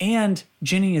 and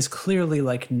Ginny is clearly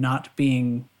not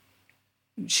being,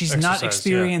 she's not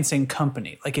experiencing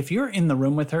company. If you're in the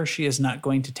room with her, she is not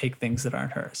going to take things that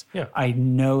aren't hers. Yeah. I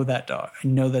know that dog. I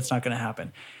know that's not going to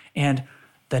happen. And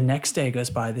the next day goes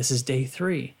by. This is day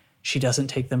 3. She doesn't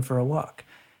take them for a walk.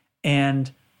 And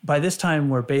by this time,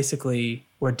 we're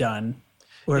done.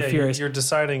 We're furious. You're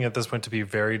deciding at this point to be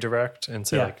very direct and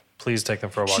say, please take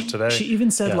them for a walk today. She even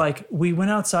said, we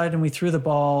went outside and we threw the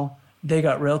ball. They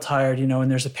got real tired, and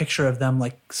there's a picture of them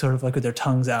sort of with their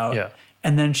tongues out. Yeah.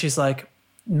 And then she's like,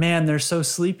 man, they're so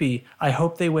sleepy. I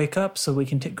hope they wake up so we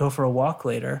can go for a walk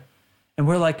later. And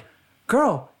we're like,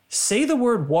 girl, say the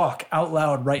word walk out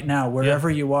loud right now, wherever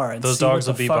you are. And those dogs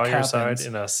will be by your side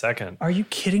in a second. Are you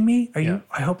kidding me?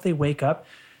 I hope they wake up.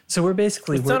 So we're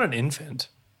basically... It's not an infant.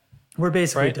 We're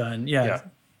basically done. Yeah.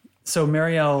 So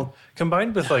Marielle...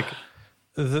 Combined with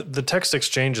the text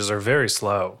exchanges are very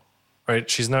slow, right?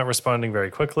 She's not responding very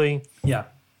quickly. Yeah.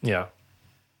 Yeah.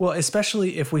 Well,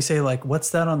 especially if we say what's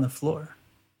that on the floor?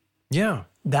 Yeah.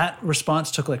 That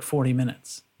response took 40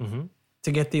 minutes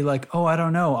to get the oh, I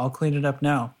don't know. I'll clean it up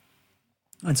now.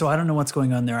 And so I don't know what's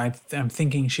going on there. I'm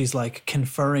thinking she's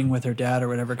conferring with her dad or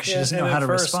whatever because she doesn't know how to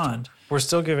respond. We're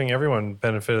still giving everyone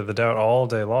benefit of the doubt all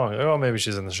day long. Oh, maybe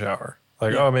she's in the shower.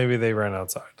 Oh, maybe they ran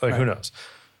outside. Who knows?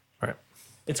 Right.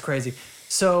 It's crazy.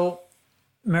 So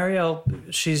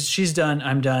Marielle, she's done.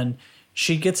 I'm done.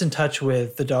 She gets in touch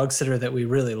with the dog sitter that we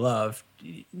really love.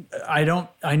 I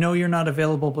know you're not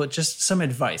available, but just some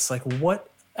advice. What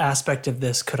aspect of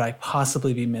this could I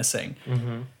possibly be missing?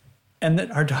 Mm-hmm. And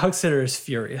then our dog sitter is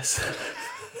furious.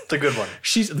 The good one.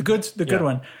 She's the good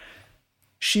one.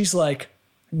 She's like,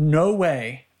 no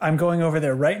way. I'm going over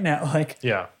there right now.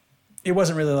 It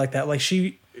wasn't really like that.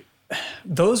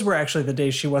 Those were actually the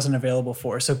days she wasn't available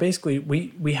for. So basically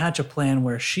we had to plan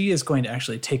where she is going to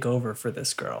actually take over for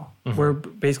this girl. Mm-hmm. We're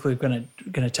basically going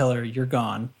to tell her you're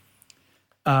gone.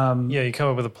 You come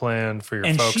up with a plan for your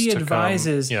folks to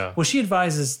advises, come. Yeah. Well, she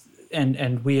advises,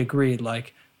 and we agreed,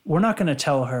 we're not going to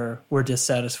tell her we're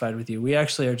dissatisfied with you. We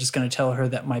actually are just going to tell her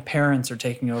that my parents are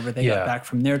taking over. They got back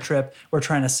from their trip. We're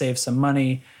trying to save some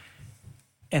money.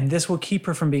 And this will keep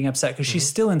her from being upset because she's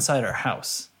still inside our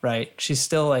house, right? She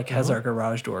still has our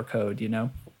garage door code,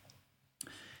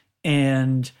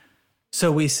 And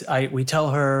so we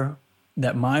tell her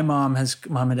that mom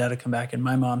and dad have come back and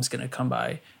my mom's going to come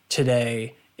by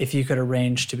today. If you could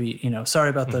arrange to be, sorry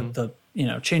about the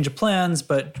change of plans,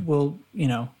 but we'll,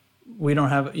 we don't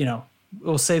have,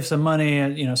 we'll save some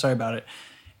money, sorry about it.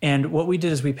 And what we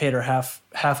did is we paid her half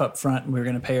up front and we were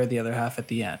going to pay her the other half at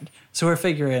the end. So we're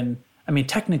figuring,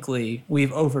 technically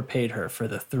we've overpaid her for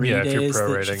the 3 days,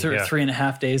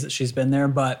 3.5 days that she's been there,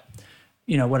 but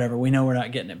whatever, we know we're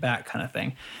not getting it back kind of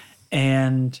thing.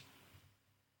 And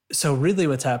so really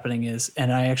what's happening is,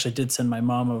 and I actually did send my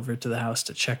mom over to the house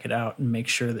to check it out and make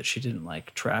sure that she didn't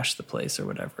trash the place or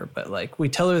whatever. But we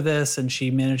tell her this and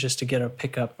she manages to get a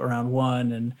pickup around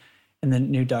 1 and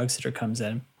then new dog sitter comes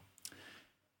in.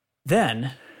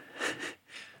 Then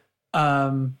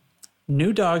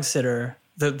new dog sitter,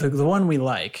 the one we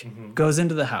like, goes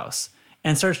into the house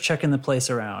and starts checking the place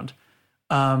around.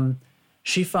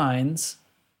 She finds,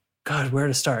 God, where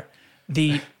to start?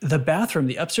 The bathroom,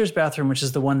 the upstairs bathroom, which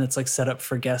is the one that's set up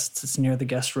for guests, it's near the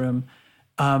guest room.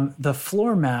 The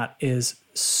floor mat is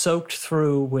soaked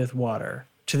through with water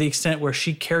to the extent where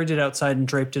she carried it outside and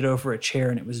draped it over a chair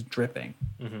and it was dripping.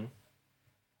 Mm-hmm.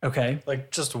 Okay.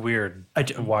 Just weird.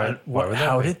 Why would that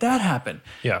How did that happen?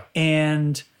 Yeah.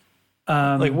 And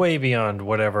Like way beyond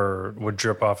whatever would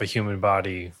drip off a human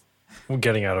body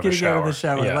getting out of a shower. Out of the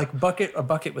shower. Yeah. Like a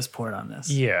bucket was poured on this.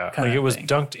 Yeah, kind like of it was thing.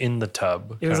 dunked in the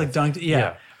tub. It was like kind of dunked.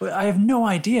 Yeah. Well, I have no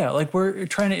idea. Like we're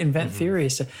trying to invent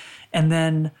theories. And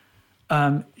then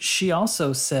she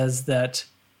also says that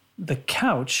the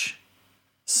couch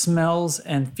smells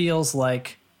and feels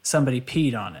like somebody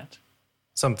peed on it.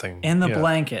 something. In the yeah.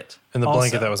 blanket. In the also.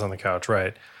 blanket that was on the couch,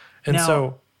 right. And Now,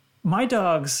 so my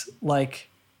dogs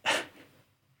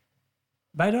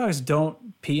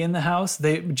don't pee in the house.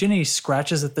 Ginny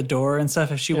scratches at the door and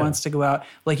stuff if she wants to go out.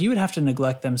 Like you would have to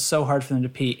neglect them so hard for them to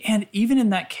pee. And even in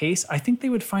that case, I think they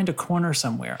would find a corner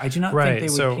somewhere. I do not think they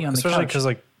would pee on the especially couch. because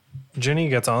like Ginny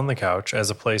gets on the couch as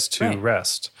a place to Right.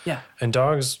 rest. Yeah. And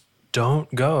dogs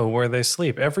don't go where they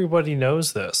sleep. Everybody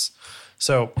knows this.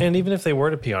 So, and even if they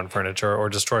were to pee on furniture or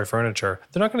destroy furniture,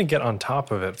 they're not going to get on top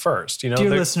of it first. You know,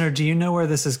 Dear listener, do you know where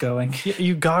this is going?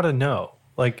 you gotta know.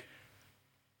 Like,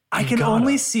 I can gotta.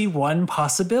 only see one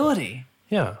possibility.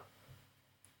 yeah.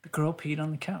 The girl peed on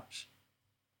the couch.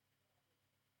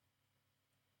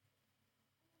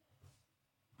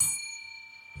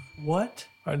 What?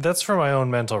 That's for my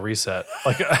own mental reset.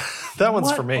 Like, that one's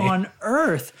What for me. on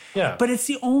earth? Yeah. But it's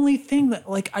the only thing that,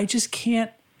 like, I just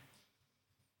can't.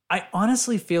 I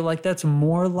honestly feel like that's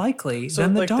more likely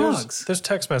than the like, dogs. There's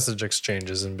text message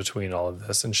exchanges in between all of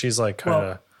this, and she's like kind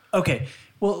of Okay.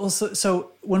 Well,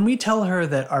 so when we tell her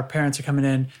that our parents are coming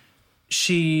in,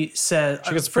 she said,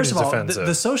 She gets first of pretty all, defensive.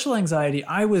 the social anxiety,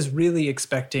 I was really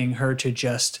expecting her to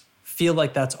just feel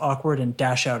like that's awkward and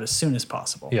dash out as soon as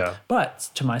possible. Yeah. But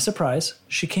to my surprise,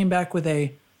 she came back with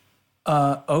a,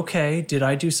 okay, did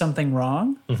I do something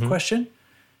wrong? Mm-hmm. Question.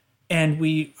 And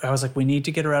I was like, we need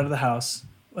to get her out of the house.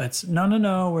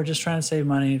 No, we're just trying to save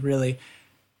money, really.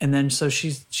 And then so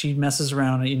she messes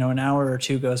around, an hour or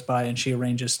two goes by and she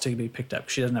arranges to be picked up.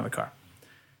 She doesn't have a car.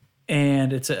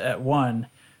 And it's at 1.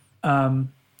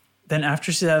 Then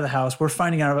after she's out of the house, we're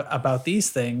finding out about these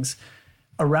things.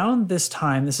 Around this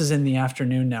time, this is in the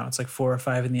afternoon now, it's like 4 or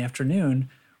 5 in the afternoon,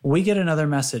 we get another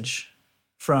message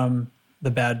from the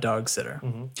bad dog sitter.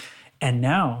 Mm-hmm. And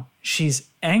now she's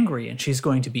angry and she's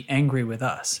going to be angry with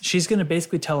us. She's going to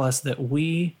basically tell us that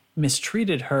we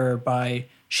mistreated her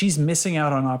she's missing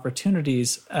out on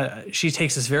opportunities. She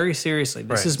takes us very seriously.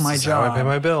 This Right. is my This is job. how I pay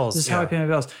my bills. This is how I Yeah. pay my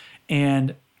bills.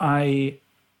 And I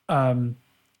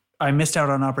missed out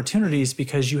on opportunities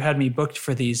because you had me booked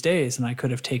for these days and I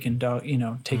could have taken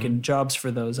jobs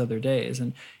for those other days.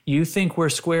 And you think we're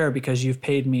square because you've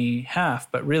paid me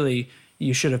half, but really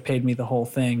you should have paid me the whole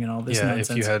thing and all this nonsense.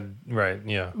 if you had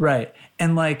Right.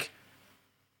 And like,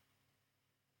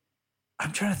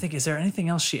 I'm trying to think, is there anything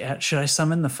else should I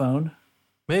summon the phone?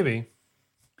 maybe.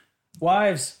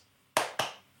 Wives.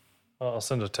 I'll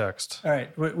send a text. All right.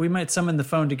 We might summon the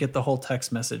phone to get the whole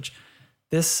text message.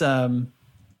 This, oh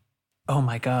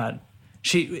my God.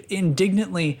 She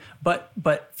indignantly, but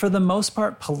for the most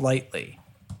part, politely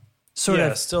sort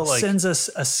of still like, sends us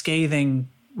a scathing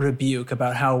rebuke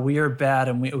about how we are bad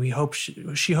and we hope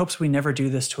she hopes we never do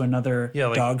this to another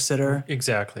dog sitter.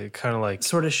 Exactly. Kind of like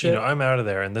Sort of shit. I'm out of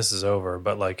there and this is over,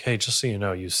 but like, hey, just so you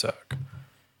know, you suck.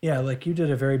 Yeah, like you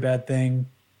did a very bad thing.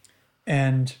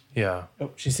 And Yeah.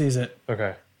 she sees it.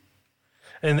 Okay.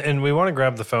 And we want to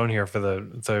grab the phone here for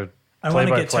the I want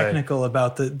to get play-by-play. technical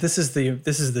about this is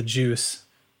the juice.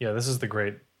 Yeah, this is the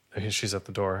great. She's at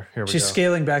the door. Here we She's go.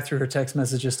 scaling back through her text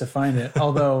messages to find it.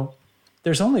 Although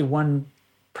there's only one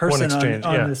person exchange,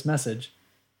 on yeah. this message.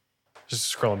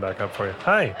 Just scrolling back up for you.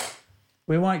 Hi.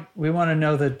 We want to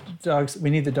know the dogs. We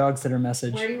need the dogs that are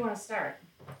message. Where do you want to start?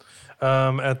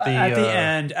 At the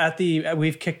end,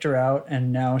 we've kicked her out,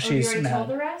 and now she's you already mad. told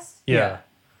the rest? Yeah.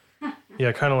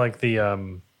 Yeah, kind of like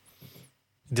the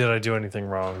did I do anything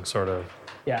wrong sort of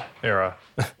Yeah. era.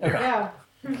 Yeah.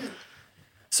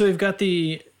 So we've got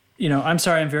the, I'm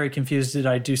sorry, I'm very confused. Did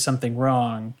I do something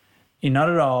wrong? Not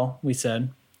at all, we said.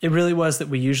 It really was that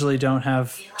we usually don't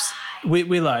have. We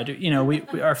lied.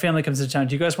 Our family comes into town.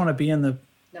 Do you guys want to be in the?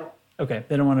 No. Okay,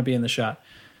 they don't want to be in the shot.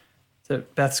 So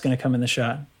Beth's going to come in the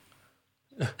shot.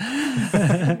 Well,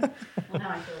 now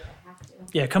I feel like I have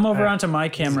to. Yeah, come over onto my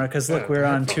camera because look, we're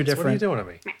on two What are you different. doing to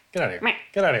me? Get out of here.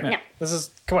 Get out of here. This is,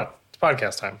 come on, it's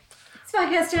podcast time. It's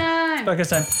podcast time. Podcast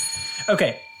time.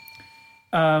 Okay.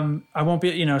 I won't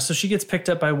be, so she gets picked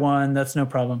up by 1. That's no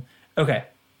problem. Okay.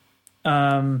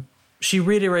 She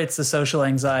reiterates the social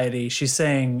anxiety. She's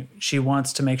saying she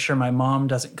wants to make sure my mom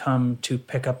doesn't come to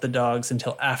pick up the dogs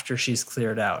until after she's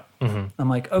cleared out. Mm-hmm. I'm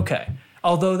like, okay.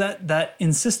 Although that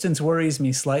insistence worries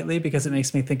me slightly because it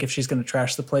makes me think if she's going to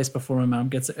trash the place before my mom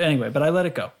gets it. Anyway, but I let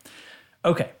it go.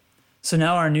 Okay. So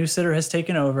now our new sitter has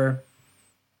taken over.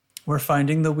 We're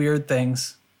finding the weird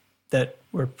things that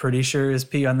we're pretty sure is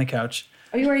pee on the couch.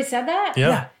 Oh, you already said that?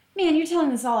 Yeah. Man, you're telling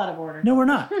this all out of order. No, we're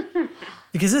not.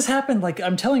 Because this happened, like,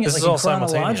 I'm telling you, This like is all in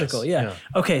chronological. simultaneous.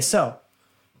 Yeah. Okay, so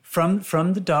from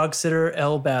the dog sitter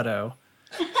El Bado,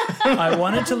 I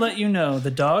wanted to let you know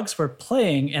the dogs were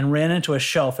playing and ran into a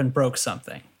shelf and broke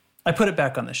something. I put it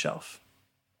back on the shelf.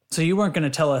 So you weren't going to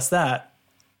tell us that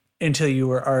until you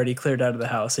were already cleared out of the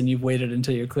house, and you've waited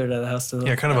until you're cleared out of the house.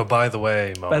 Yeah, kind of a by the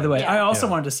way moment. By the way, Yeah. I also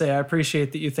Yeah. wanted to say I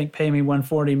appreciate that you think pay me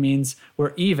 140 means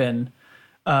we're even.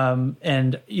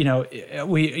 And you know,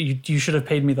 you should have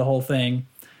paid me the whole thing.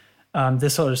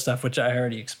 This sort of stuff, which I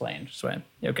already explained. So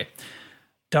okay.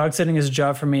 Dog sitting is a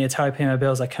job for me. It's how I pay my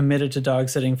bills. I committed to dog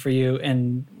sitting for you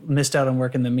and missed out on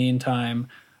work in the meantime.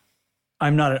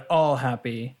 I'm not at all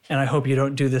happy, and I hope you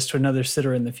don't do this to another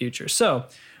sitter in the future. So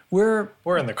we're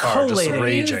We're in the car just collating.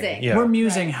 raging. Musing. Yeah. We're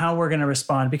musing how we're going to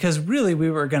respond, because really we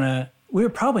were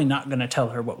probably not going to tell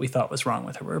her what we thought was wrong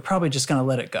with her. We were probably just going to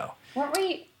let it go. Weren't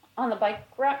we on the bike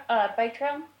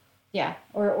trail? Yeah,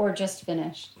 or just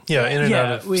finished. Yeah, in and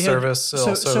out of we had- service.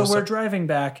 So we're driving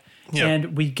back, Yeah.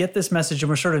 and we get this message, and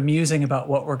we're sort of musing about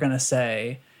what we're going to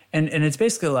say, and it's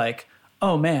basically like,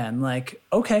 oh man, like,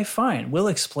 okay, fine, we'll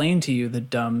explain to you the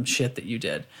dumb shit that you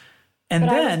did, and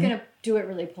But I was then. going to do it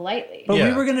really politely. But we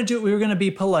Yeah. were going to be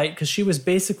polite because she was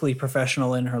basically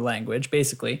professional in her language,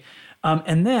 basically.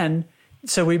 And then,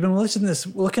 so we've been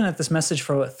looking at this message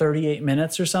for 38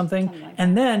 minutes or something. like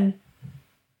And then,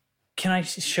 can I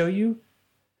show you?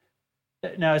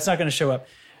 No, it's not going to show up.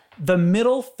 The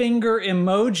middle finger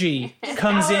emoji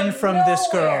comes Out in of from this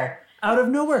girl. nowhere. Out of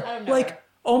nowhere. of nowhere. Like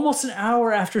almost an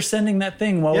hour after sending that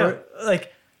thing while Yeah. we're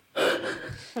like.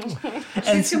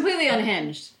 It's completely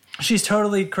unhinged. She's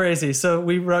totally crazy. So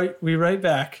we write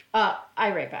back. I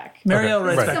write back. Marielle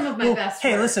writes right. back. Some of my best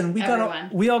Hey, work, listen, everyone.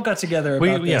 we all got together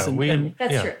about this. and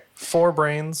That's true. 4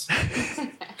 brains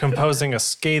composing a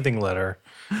scathing letter.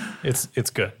 It's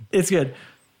good. it's good.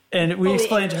 And we Fully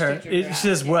explained to her. English teacher She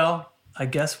says, yeah. well, I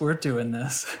guess we're doing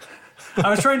this. I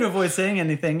was trying to avoid saying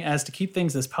anything as to keep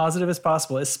things as positive as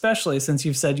possible, especially since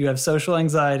you've said you have social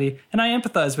anxiety, and I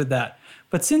empathize with that.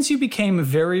 But since you became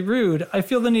very rude, I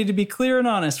feel the need to be clear and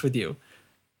honest with you.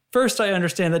 First, I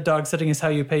understand that dog sitting is how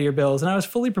you pay your bills, and I was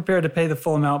fully prepared to pay the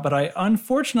full amount, but I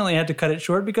unfortunately had to cut it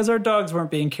short because our dogs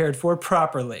weren't being cared for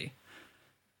properly.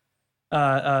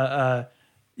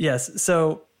 Yes,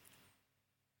 so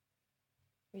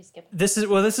this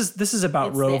is about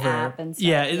It's the Rover. app and stuff,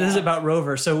 Yeah, this is yeah. about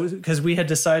Rover. So because we had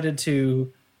decided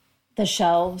to, The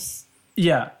shelves.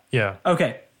 yeah, Yeah.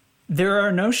 okay. There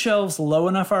are no shelves low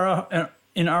enough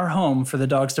in our home for the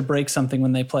dogs to break something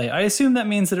when they play. I assume that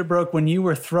means that it broke when you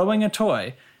were throwing a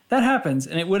toy. That happens,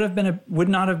 and it would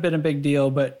not have been a big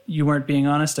deal, but you weren't being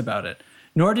honest about it.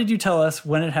 Nor did you tell us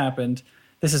when it happened.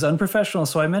 This is unprofessional,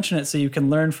 so I mention it so you can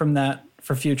learn from that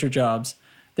for future jobs.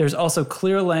 There's also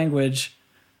clear language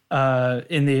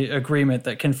in the agreement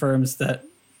that confirms that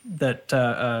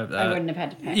I wouldn't have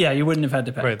had to pay. yeah, you wouldn't have had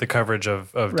to pay. Right. The coverage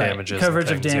of Right. damages. Coverage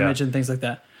and of things, damage yeah. and things like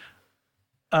that.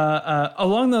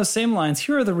 Along those same lines,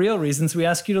 here are the real reasons we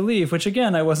ask you to leave, which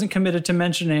again, I wasn't committed to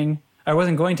mentioning. I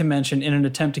wasn't going to mention in an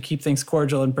attempt to keep things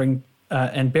cordial and bring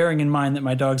and bearing in mind that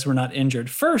my dogs were not injured.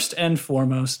 First and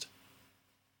foremost,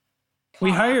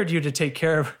 we hired you to take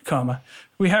care of,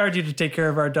 we hired you to take care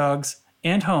of our dogs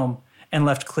and home and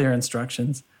left clear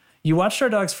instructions. You watched our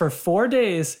dogs for 4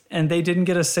 days and they didn't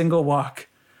get a single walk.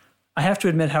 I have to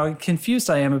admit how confused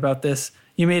I am about this.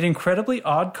 You made incredibly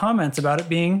odd comments about it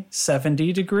being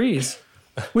 70 degrees,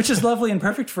 which is lovely and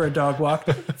perfect for a dog walk.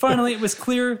 Finally, it was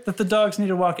clear that the dogs need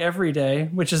to walk every day,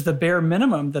 which is the bare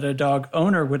minimum that a dog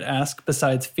owner would ask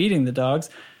besides feeding the dogs.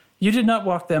 You did not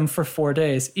walk them for 4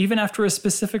 days, even after a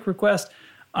specific request.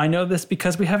 I know this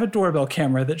because we have a doorbell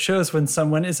camera that shows when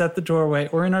someone is at the doorway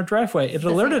or in our driveway. It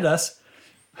alerted us.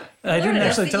 I didn't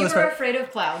actually tell you us were about afraid of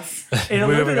clouds. it. We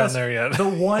haven't alerted gotten us there yet. the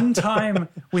one time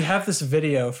we have this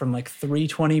video from like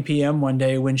 3:20 p.m. one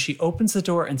day when she opens the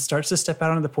door and starts to step out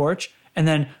onto the porch and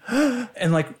then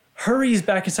and like hurries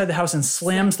back inside the house and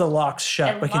slams the locks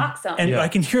shut. And locks them. And Yeah. I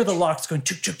can hear the locks going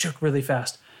chuk chuk chuk really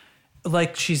fast.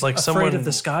 Like she's Like afraid someone- of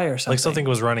the sky or something. Like something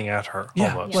was running at her.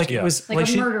 yeah, Almost. like yeah. it was Like a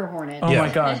she, murder hornet. Oh Yeah.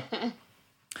 my god.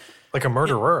 like a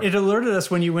murderer. It alerted us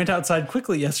when you went outside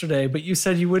quickly yesterday, but you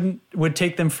said you would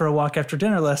take them for a walk after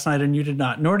dinner last night, and you did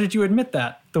not. Nor did you admit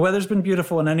that. The weather's been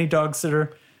beautiful, and any dog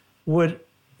sitter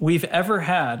we've ever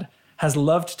had has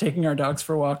loved taking our dogs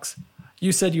for walks.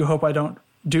 You said you hope I don't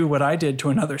do what I did to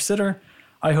another sitter.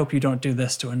 I hope you don't do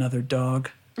this to another dog.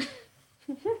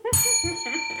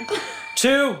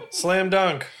 2. Slam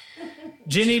dunk.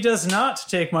 Ginny does not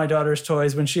take my daughter's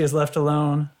toys when she is left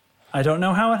alone. I don't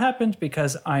know how it happened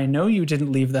because I know you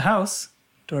didn't leave the house.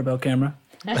 Doorbell camera.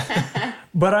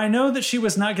 But I know that she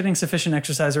was not getting sufficient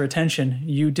exercise or attention.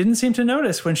 You didn't seem to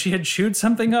notice when she had chewed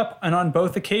something up, and on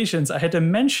both occasions I had to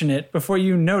mention it before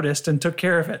you noticed and took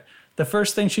care of it. The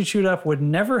first thing she chewed up would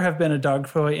never have been a dog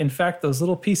toy. In fact, those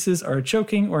little pieces are a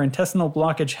choking or intestinal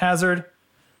blockage hazard.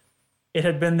 It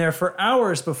had been there for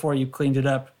hours before you cleaned it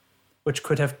up, which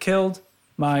could have killed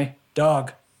my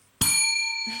dog.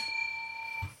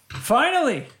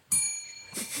 Finally!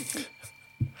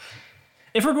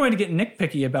 If we're going to get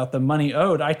nitpicky about the money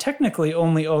owed, I technically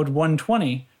only owed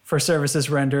 $120 for services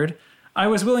rendered. I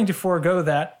was willing to forego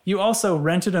that. You also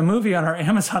rented a movie on our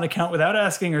Amazon account without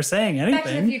asking or saying anything.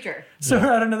 Back to the Future. So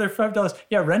we're at another $5.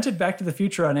 Yeah, rented Back to the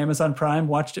Future on Amazon Prime,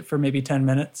 watched it for maybe 10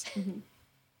 minutes.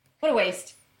 What a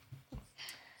waste.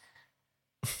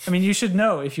 I mean, you should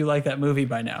know if you like that movie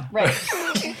by now. Right.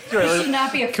 This should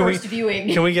not be a first viewing.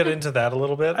 Can we get into that a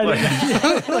little bit?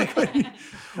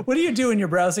 What do you do when you're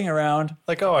browsing around?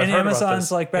 Like, oh, I've and heard about Amazon's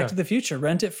this. like Back to the Future.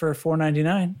 Rent it for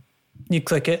 $4.99. You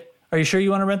click it. Are you sure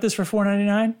you want to rent this for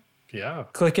 $4.99? Yeah.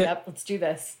 Click it. Yep, let's do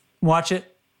this. Watch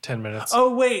it. 10 minutes.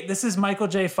 Oh, wait, this is Michael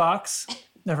J. Fox.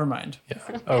 Never mind. Yeah.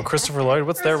 Oh, Christopher Lloyd.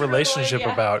 What's their Christopher relationship Lloyd,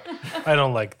 yeah. about? I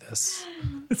don't like this.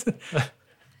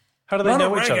 How do they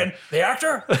Ronald know each Reagan, other? the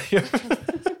actor.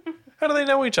 How do they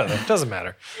know each other? Doesn't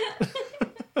matter.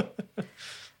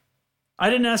 I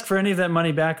didn't ask for any of that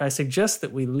money back. I suggest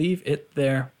that we leave it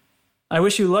there. I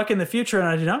wish you luck in the future, and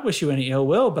I do not wish you any ill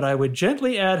will, but I would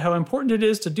gently add how important it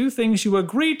is to do things you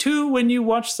agree to when you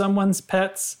watch someone's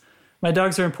pets. My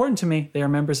dogs are important to me. They are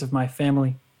members of my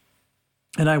family.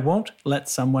 And I won't let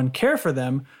someone care for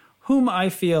them whom I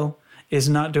feel is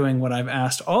not doing what I've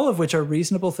asked, all of which are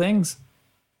reasonable things.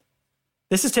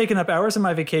 This has taken up hours of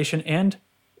my vacation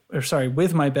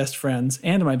with my best friends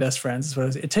and my best friends. Is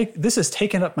what this has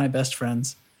taken up my best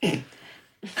friends.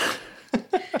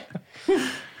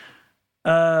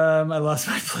 I lost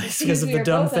my place because of we the are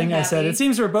dumb both thing I said. unhappy. It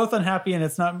seems we're both unhappy, and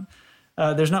it's not.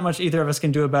 There's not much either of us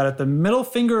can do about it. The middle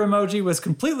finger emoji was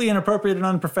completely inappropriate and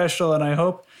unprofessional, and I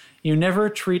hope you never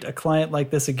treat a client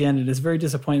like this again. It is very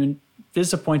disappointing.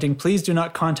 Please do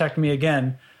not contact me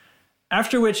again.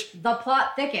 After which, The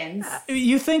plot thickens.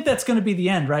 you think that's going to be the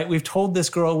end, right? We've told this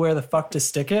girl where the fuck to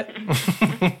stick it.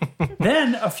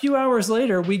 Then, a few hours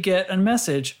later, we get a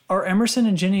message. Are Emerson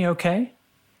and Ginny okay?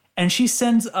 And she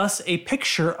sends us a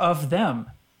picture of them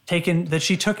that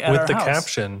she took at With our the house.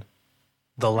 caption,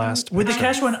 the last With the picture.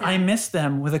 caption, I miss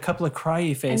them, with a couple of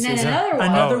cryy faces. And then another one.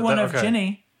 Another Oh, one that- of okay.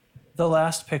 Ginny. The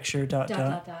last picture, ...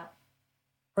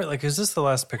 Right, like, is this the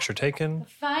last picture taken?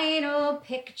 Final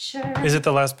picture. Is it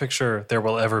the last picture there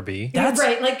will ever be? That's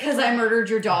right, like because I murdered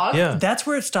your dog. Yeah. That's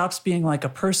where it stops being like a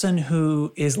person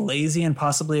who is lazy and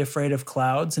possibly afraid of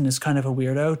clouds and is kind of a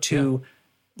weirdo to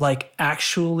like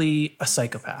actually a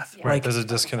psychopath. Right, Like, there's a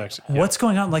disconnect. Yeah. what's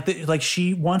going on? Like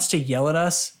she wants to yell at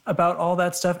us about all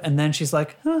that stuff, and then she's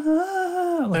like, like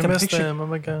I a miss picture. them. Oh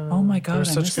my god. Oh my God, They're I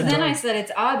such miss good them. Then I dogs. said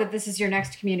it's odd that this is your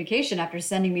next communication after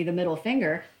sending me the middle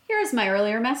finger. Here's my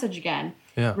earlier message again.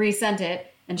 Yeah. Resent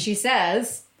it, and she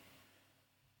says,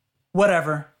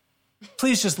 Whatever.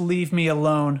 Please just leave me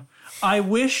alone. I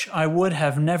wish I would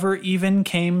have never even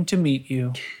came to meet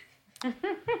you.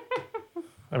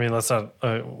 I mean, let's not.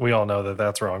 We all know that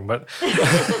that's wrong, but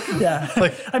Yeah.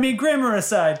 I mean, grammar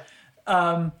aside,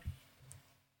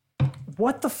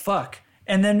 what the fuck?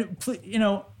 And then,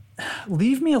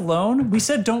 leave me alone. We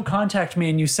said don't contact me,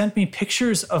 and you sent me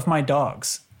pictures of my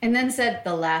dogs. and then said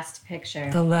the last picture.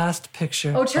 The last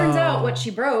picture. Oh, turns out what she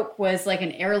broke was like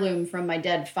an heirloom from my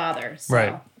dead father. So.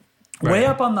 right. Way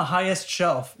up on the highest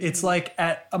shelf. It's like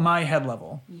at my head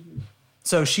level.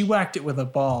 So she whacked it with a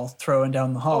ball throwing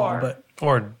down the hall,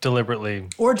 Or deliberately.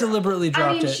 or deliberately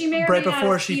dropped she may it or right may not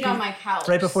before have she peed on my couch,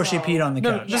 Right before she so- peed on the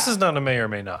No, couch. this is not a may or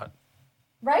may not.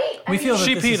 Right? We feel that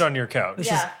She this peed is- on your couch.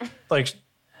 Yeah. Like,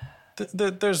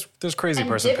 there's crazy And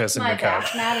person dipped piss in my your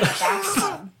couch. bath mat in the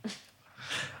bathtub.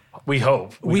 We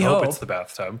hope. We hope. hope it's the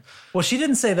bathtub. Well, she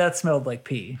didn't say that smelled like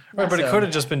pee. Right, but it So- could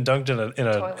have just been dunked in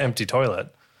an empty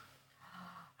toilet.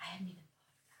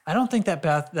 I don't think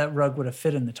that rug would have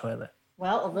fit in the toilet.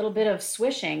 Well, a little bit of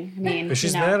swishing. I mean, If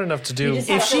she's mad enough to do. you just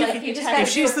have to, like, you just have If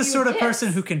to she's do the a few sort of dips.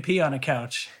 person who can pee on a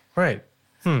couch. Right.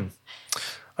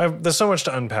 There's so much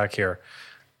to unpack here.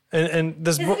 And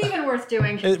this. Is it even worth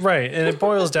doing? Right. And it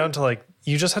boils down to like,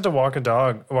 you just had to walk a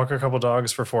couple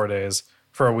dogs for 4 days,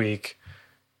 for a week.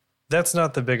 That's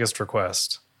not the biggest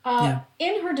request.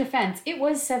 In her defense, it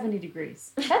was 70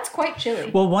 degrees. That's quite chilly.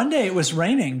 Well, one day it was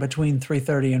raining between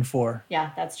 3:30 and 4.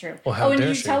 Yeah, that's true. Well, how and dare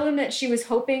you she? tell them that she was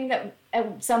hoping that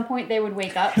at some point they would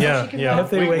wake up. So Yeah, she could yeah. walk If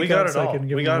they away. wake We got up it so I all. can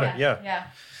give We them got a- it, yeah. Yeah.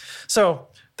 So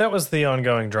that was the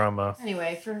ongoing drama.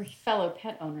 Anyway, for fellow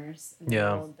pet owners in the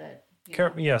Yeah. world that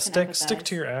can Stick empathize.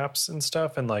 to your apps and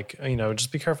stuff, and like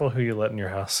just be careful who you let in your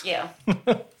house. Yeah.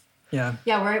 Yeah.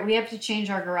 Yeah, we have to change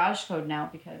our garage code now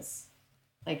because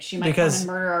like she might come and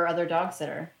murder our other dog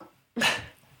sitter.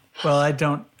 Well, I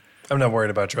don't. I'm not worried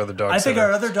about your other dog. I think sitter.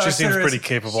 our other dog She seems sitter pretty is-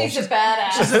 capable. She's a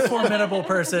badass. She's a formidable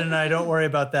person, and I don't worry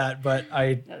about that. But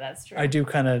No, that's true. I do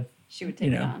kind of. She would take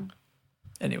it know. on.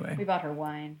 We Anyway, bought her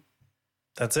wine.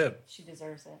 That's it. She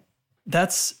deserves it.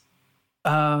 that's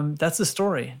the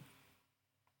story.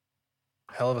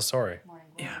 Hell of a story. Morning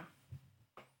glory. Yeah.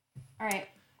 All right.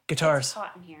 Guitars.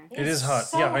 Hot in here. It is hot.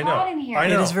 so Yeah, I know. hot in here. I It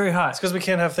know. is very hot. It's because we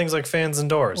can't have things like fans and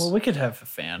doors. Well, we could have a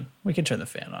fan. We can turn the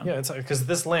fan on. yeah, it's because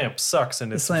this lamp sucks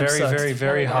and it's This lamp very, sucks. very,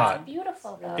 very Really hot.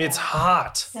 Beautiful though. It's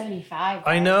hot. 75.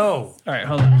 I guys. know. All right,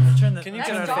 hold on. I'm gonna turn the. Can you That's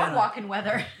turn the dog fan on. walking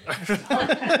weather.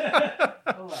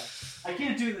 Hold on. I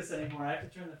can't do this anymore. I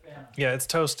have to turn the fan on. Yeah, it's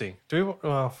toasty.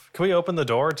 Can we open the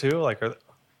door too? Like, are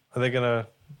they gonna?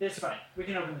 It's fine. We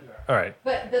can open the door. All right,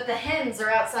 But the hens are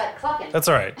outside clucking. that's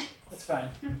all right. It's fine.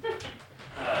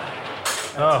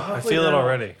 Oh, I feel it that'll-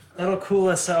 already. That'll cool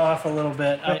us off a little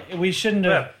bit. We shouldn't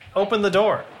have. Yeah, open the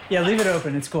door. Yeah, leave it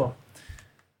open. It's cool.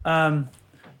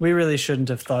 We really shouldn't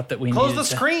have thought that we Close needed the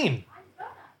to- screen.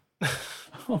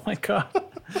 Oh my god.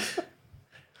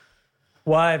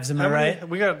 Wives, am I How right?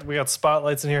 many- we got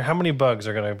spotlights in here. How many bugs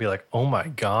are gonna be like, oh my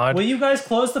god? Will you guys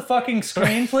close the fucking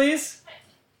screen, please?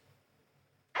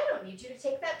 I don't need you to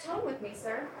take that tone with me,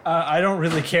 sir. I don't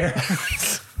really care.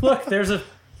 Look, there's a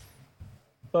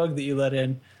bug that you let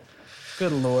in.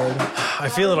 Good lord. I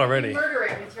feel it already. Murder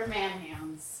it with your man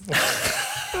hands.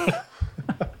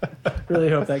 Really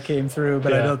hope that came through,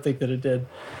 but I Yeah. don't think that it did.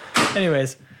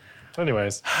 Anyways,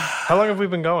 Anyways, how long have we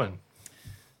been going?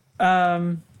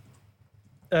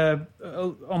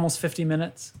 almost 50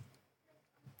 minutes.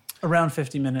 Around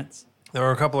 50 minutes. There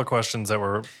were a couple of questions that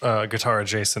were guitar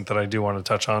adjacent that I do want to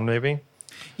touch on, maybe.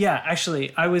 Yeah,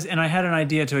 actually, I had an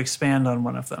idea to expand on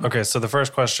one of them. Okay, so the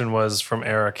first question was from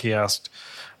Eric. He asked,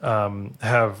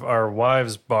 have our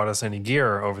wives bought us any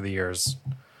gear over the years?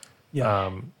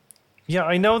 Yeah. Yeah,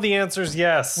 I know the answer is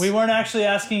yes. We weren't actually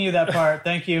asking you that part.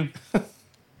 Thank you.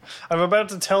 I'm about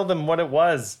to tell them what it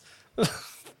was.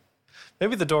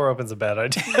 Maybe the door opens a bad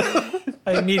idea.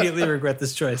 I immediately regret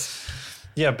this choice.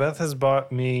 Yeah, Beth has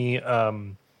bought me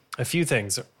a few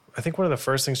things. I think one of the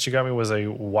first things she got me was a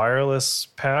wireless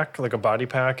pack, like a body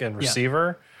pack and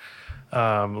receiver.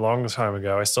 Long time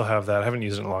ago. I still have that. I haven't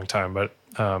used it in a long time, but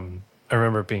I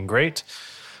remember it being great.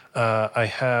 I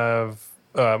have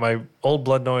my old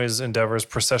Blood Noise Endeavor's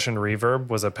Procession Reverb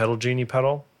was a Pedal Genie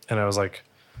pedal, and I was like,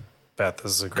 Beth,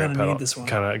 this is a great Gonna pedal. need this one.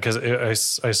 Kind of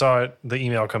because I saw it. The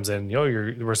email comes in.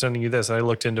 We're sending you this. And I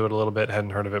looked into it a little bit. Hadn't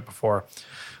heard of it before.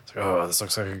 I was like, oh, this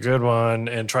looks like a good one,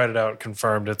 and tried it out.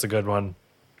 Confirmed it's a good one.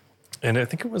 And I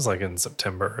think it was like in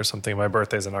September or something. My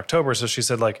birthday's in October, so she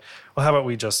said like, well, how about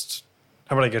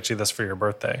I get you this for your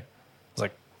birthday? I was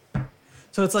like,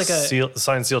 So it's like a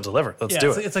signed, sealed, delivered. Let's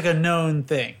do it. It's like a known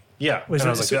thing. Yeah, Was and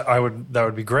I it- was like, that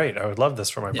would be great. I would love this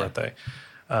for my Yeah. birthday.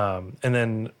 And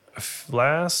then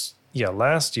last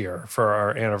year for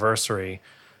our anniversary,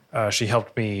 she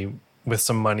helped me with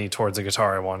some money towards a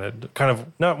guitar I wanted. Kind of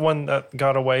not one that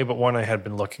got away, but one I had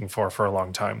been looking for a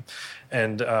long time.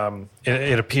 And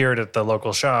it appeared at the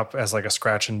local shop as like a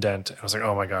scratch and dent. I was like,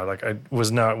 oh my god! Like I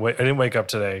didn't wake up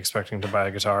today expecting to buy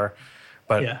a guitar,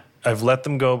 but Yeah. I've let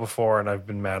them go before, and I've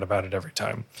been mad about it every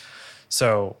time.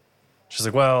 So she's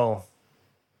like, well,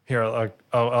 here,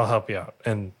 I'll help you out.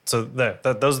 And so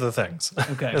those are the things.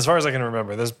 Okay. As far as I can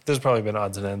remember, there's probably been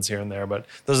odds and ends here and there, but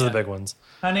those are the big ones.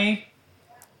 Honey,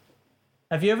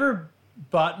 have you ever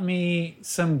bought me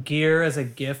some gear as a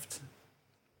gift?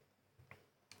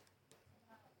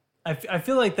 I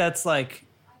feel like that's like,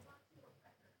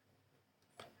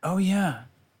 oh yeah,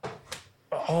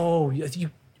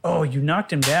 you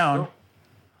knocked him down.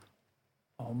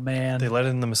 Oh man, They let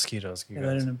in the mosquitoes. You they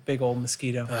let guys. in a big old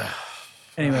mosquito.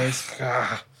 Anyways,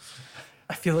 I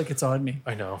feel like it's on me.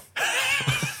 I know.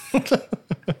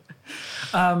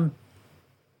 Yeah,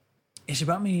 she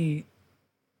bought me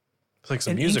It's like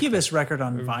some an music. Incubus record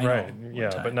on vinyl. Right. one Yeah,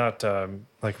 time. but not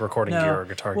like recording gear or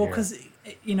guitar well, gear. because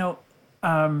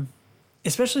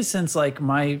especially since like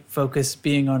my focus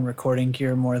being on recording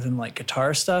gear more than like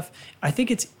guitar stuff, I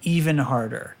think it's even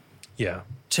harder Yeah.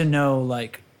 to know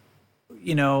like,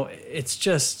 it's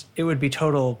just it would be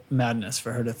total madness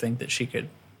for her to think that she could,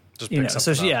 Just pick So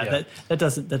something up,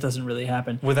 that doesn't really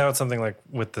happen. without something like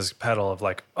with this pedal of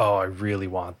like, oh, I really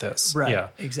want this. Right. Yeah.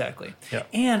 Exactly. Yeah.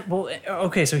 And well,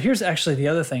 okay. So here's actually the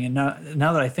other thing. And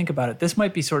now that I think about it, this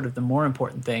might be sort of the more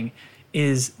important thing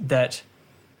is that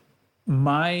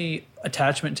my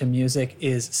attachment to music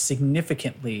is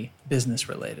significantly business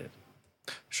related.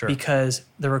 Sure. Because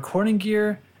the recording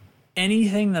gear,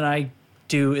 anything that I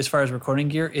do as far as recording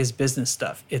gear is business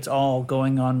stuff. It's all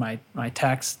going on my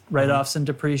tax write-offs and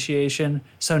depreciation.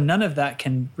 So none of that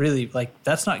can really, like,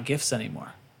 that's not gifts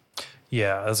anymore.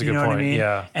 Yeah, that's a You good know point. what I mean?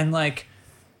 Yeah. And like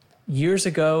years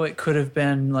ago, it could have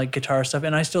been like guitar stuff.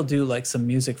 And I still do like some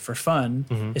music for fun.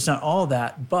 It's not all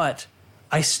that, but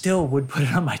I still would put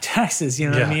it on my taxes. You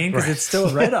know what I Yeah, mean? Because right. it's still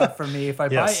a write-off for me. If I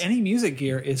Yes. buy any music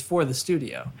gear, is for the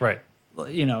studio. Right.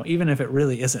 You know, even if it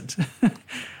really isn't.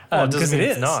 Well, it doesn't Because mean it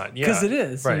it's is. not. Yeah. Because it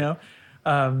is, Right. you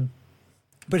know.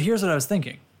 But here's what I was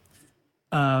thinking.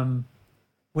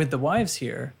 With the wives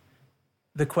here,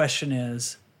 the question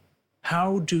is,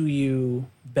 how do you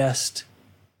best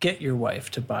get your wife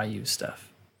to buy you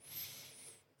stuff?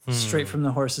 Straight from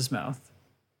the horse's mouth.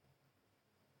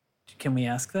 Can we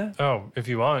ask that? Oh, if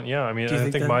you want, yeah. I mean, Do you I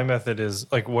think think that- my method is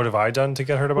like, what have I done to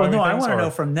get her to buy Well, me no, I things? want to Or- know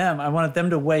from them. I want them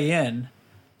to weigh in.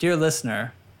 Dear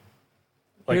listener,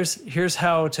 Like- here's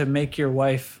how to make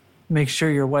sure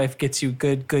your wife gets you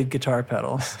good guitar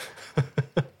pedals.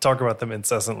 talk about them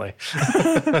incessantly.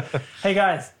 Hey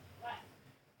guys,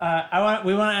 we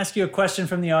want to ask you a question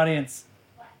from the audience.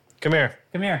 Come here.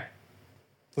 Come here.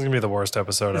 This is gonna be the worst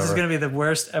episode This ever. is going to be the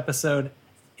worst episode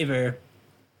ever.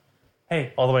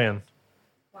 Hey, All the way in.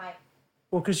 Why?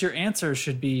 well, because your answer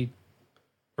should be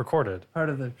Recorded. part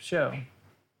of the show.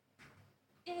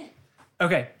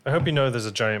 Okay, I hope you know there's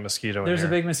a giant mosquito in there's here. a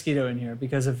big mosquito in here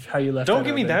because of how you left. Don't it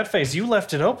give me open. that face. You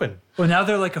left it open. Well, now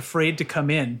they're like afraid to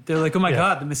come in. They're like, oh my Yeah.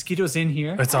 god, the mosquito's in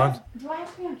here. It's on. Do I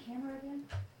have to be on camera again?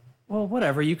 Well,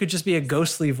 whatever. You could just be a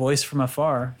ghostly voice from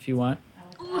afar if you want.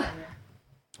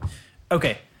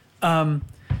 Okay.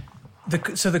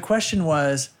 So the question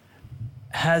was,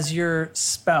 has your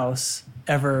spouse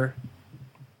ever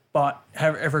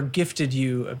gifted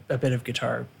you a bit of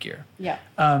guitar gear? Yeah.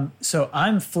 So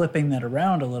I'm flipping that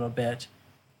around a little bit.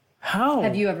 How?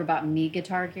 Have you ever bought me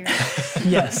guitar gear?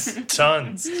 Yes.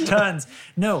 Tons. Tons.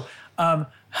 No.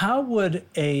 How would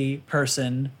a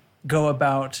person go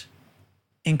about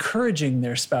encouraging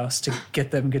their spouse to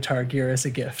get them guitar gear as a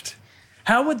gift?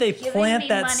 How would they Giving plant me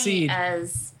that money seed?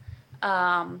 as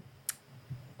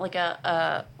like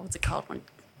a what's it called when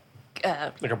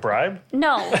Like a bribe?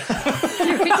 no Are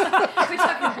we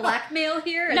talking blackmail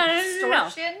here? No.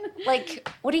 Extortion? like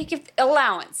what do you give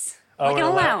allowance like an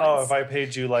Oh, allowance if I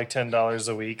paid you like $10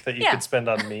 a week that you Yeah. could spend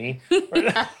on me.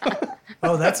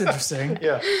 Oh, that's interesting.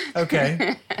 Yeah.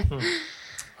 Okay.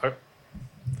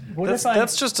 What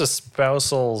That's just a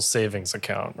spousal savings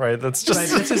account, right? That's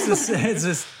just Right, it's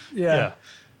just yeah.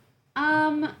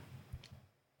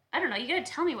 I don't know, you gotta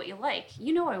tell me what you like.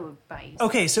 You know I would buy you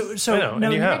Okay, so I know, and no,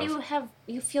 you have. Then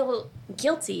you feel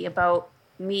guilty about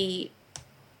me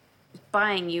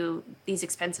buying you these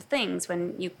expensive things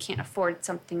when you can't afford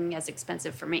something as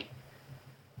expensive for me.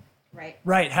 Right.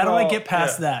 right. How do I Well, get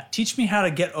past yeah. that? Teach me how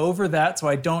to get over that so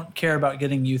I don't care about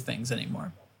getting you things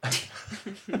anymore.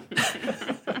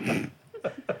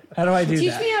 How do I do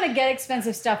Teach that? me how to get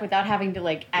expensive stuff without having to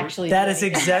like actually. That do is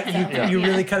anything. exactly you're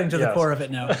really cutting to the Yes. core of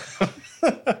it now.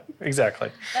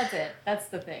 Exactly. That's it. That's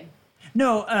the thing.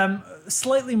 No,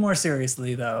 slightly more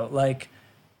seriously though, like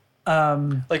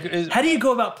Like, how do you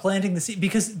go about planting the seed?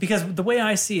 Because the way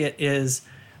I see it is,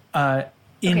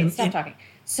 Okay, stop talking.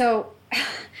 So,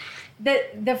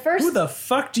 the first. who the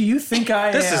fuck do you think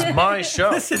I this am? is my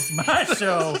show. This is my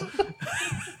show.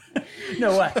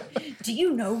 No, what? Do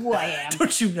you know who I am?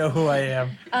 Don't you know who I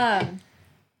am?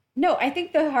 No, I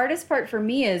think the hardest part for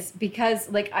me is because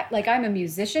I'm a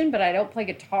musician, but I don't play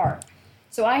guitar.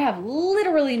 So I have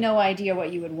literally no idea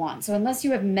what you would want. So unless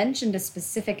you have mentioned a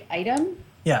specific item,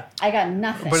 Yeah. I got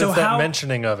nothing. But So it's that how-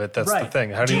 mentioning of it that's the Right. thing.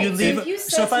 How do Do you, you leave? if you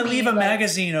So said if I to leave me, a like-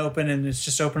 magazine open and it's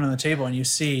just open on the table and you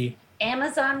see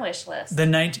Amazon wish list. the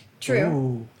 19. True.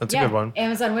 Ooh. That's a good one.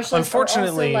 Amazon wishlist.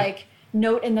 Unfortunately- or also like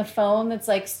note in the phone that's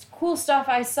like cool stuff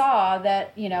I saw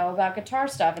that about guitar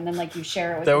stuff, and then like you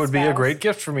share it with. That the would be a spouse. great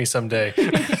gift for me someday.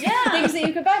 Yeah, things that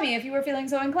you could buy me if you were feeling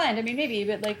so inclined. I mean, maybe,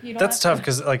 but like you don't. That's have tough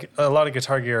because like a lot of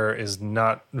guitar gear is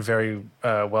not very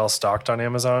well stocked on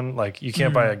Amazon. Like you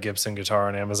can't buy a Gibson guitar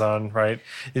on Amazon, right?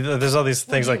 There's all these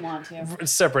things you like want to? it's a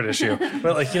separate issue,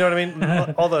 but like you know what I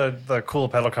mean. All the cool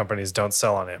pedal companies don't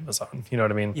sell on Amazon. You know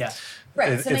what I mean? Yeah.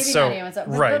 Right, It- so maybe it's not Amazon.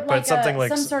 right, but like something like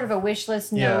some sort of a wish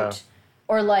list Yeah. note,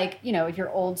 Or like, if you're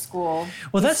old school,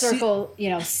 Well, you that's- circle,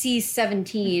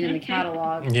 C17 in the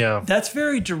catalog. Yeah. That's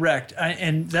very direct,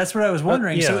 and that's what I was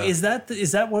wondering. So yeah. is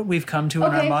that what we've come to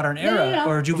in our Okay. modern No, era, no.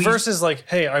 or do we? Versus like,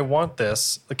 hey, I want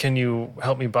this. Can you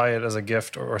help me buy it as a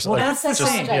gift or Well, something? that's the Just-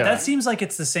 same. yeah. That seems like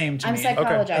it's the same to I'm me.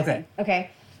 psychologizing.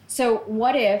 Okay. So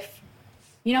what if,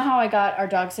 you know how I got our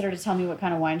dog sitter to tell me what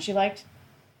kind of wine she liked?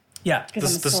 Yeah,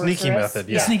 Because The sneaky method,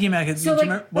 the yeah. sneaky method. So, Do you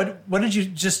like, remember- what did you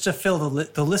just to fill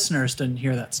the listeners didn't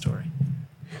hear that story?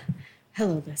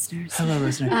 Hello, listeners. Hello,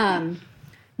 listener.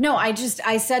 No,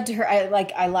 I said to her, I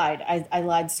lied. I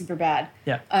lied super bad.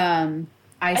 Yeah.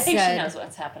 I think said, she knows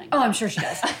what's happening. Oh, I'm sure she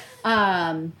does.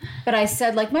 But I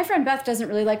said, like, my friend Beth doesn't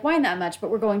really like wine that much, but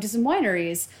we're going to some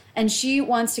wineries. And she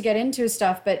wants to get into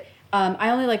stuff, but I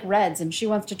only like reds, and she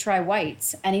wants to try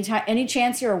whites. Any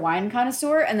chance you're a wine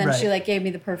connoisseur? And then she, Right. like, gave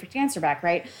me the perfect answer back,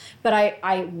 right? But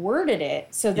I worded it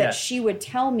so that Yeah. she would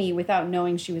tell me without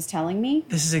knowing she was telling me.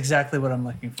 This is exactly what I'm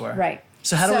looking for. Right.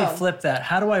 So how do we flip that?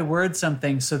 How do I word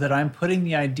something so that I'm putting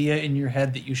the idea in your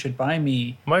head that you should buy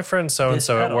me? My friend so and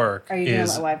so at pedal. work Are you going to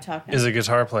is let Wife talk now? is a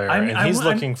guitar player, I'm- and I'm- he's I'm-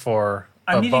 looking for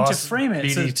I'm a needing to Boss frame it,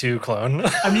 so- BD2 clone.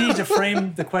 I'm needing to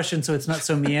frame the question so it's not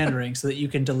so meandering, so that you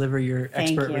can deliver your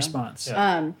expert you. response.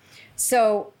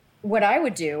 So what I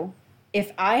would do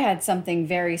if I had something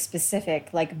very specific,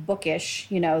 like bookish,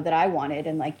 that I wanted,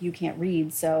 and like you can't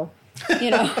read, so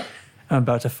I'm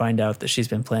about to find out that she's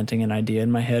been planting an idea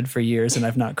in my head for years and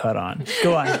I've not caught on.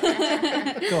 Go on.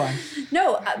 Go on.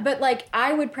 no, but like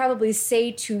I would probably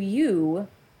say to you,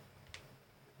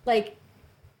 like,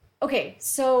 okay,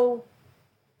 so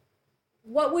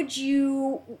what would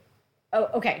you? Oh,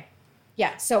 okay,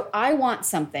 yeah. So I want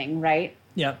something, right?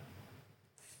 Yeah.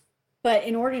 But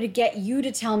in order to get you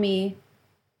to tell me,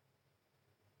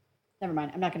 never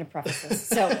mind, I'm not going to preface this.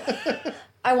 So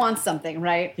I want something,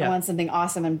 right? Yeah. I want something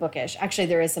awesome and bookish. Actually,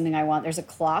 there is something I want. There's a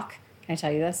clock. Can I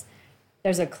tell you this?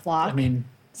 There's a clock. I mean,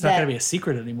 it's not that- going to be a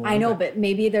secret anymore. I know, but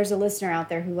maybe there's a listener out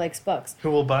there who likes books. Who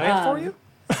will buy it for you?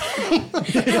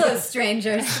 Hello,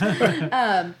 strangers.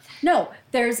 No,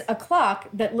 there's a clock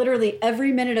that literally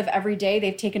every minute of every day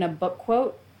they've taken a book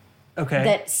quote Okay.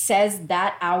 that says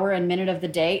that hour and minute of the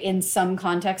day in some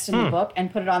context in the book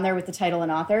and put it on there with the title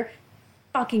and author.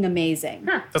 Fucking amazing.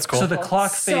 That's cool. So the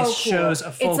clock So face cool. shows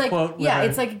a full it's like, quote. With yeah, a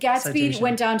it's like Gatsby citation.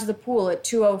 went down to the pool at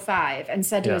 2:05 and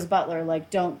said to Yeah. his butler, like,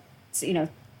 don't, take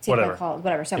Whatever. my call,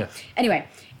 whatever. So Yeah. anyway,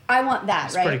 I want that,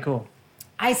 It's right? pretty cool.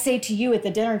 I say to you at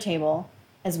the dinner table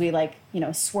as we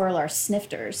swirl our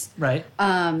snifters. Right.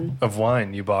 Of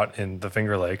wine you bought in the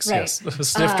Finger Lakes. Right. Yes.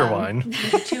 Snifter wine.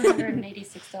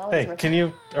 $286 Hey, worth. can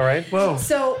you? All right. Whoa.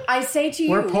 So I say to you,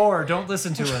 We're poor. Don't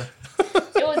listen to her.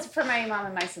 It was for my mom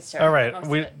and my sister. All right. most of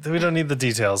We it. don't need the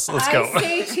details. Let's I go.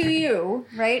 say to you,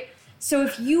 right? So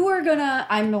if you were gonna,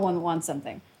 I'm the one that wants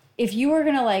something. If you were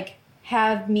gonna like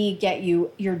have me get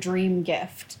you your dream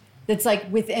gift, that's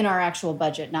like within our actual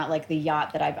budget, not like the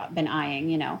yacht that I've been eyeing,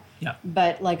 Yeah.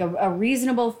 but like a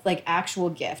reasonable like actual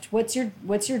gift. What's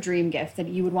your dream gift that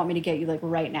you would want me to get you like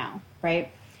right now,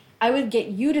 right? I would get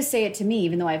you to say it to me,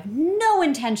 even though I have no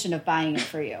intention of buying it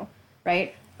for you,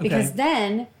 right? Because Okay.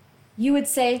 then you would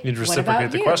say, You'd "What reciprocate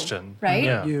about the you?" question. right?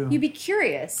 Yeah. You'd be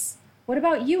curious. What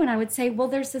about you? And I would say, well,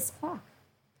 there's this clock,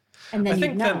 and then I you'd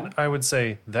think know. then I would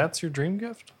say that's your dream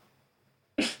gift.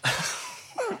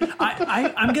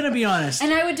 I'm going to be honest.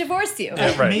 And I would divorce you.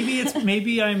 Yeah, right.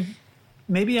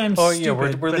 Maybe I'm Oh stupid. yeah,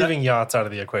 we're but leaving yachts out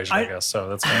of the equation, I I- guess. So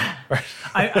that's fine. Right.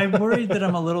 I'm worried that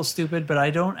I'm a little stupid, but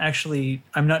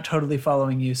I'm not totally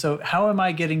following you. So how am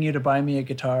I getting you to buy me a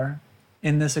guitar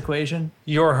in this equation?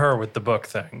 You're her with the book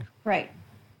thing. Right.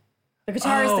 The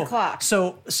guitar is the Oh, clock.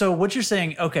 So what you're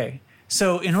saying, okay.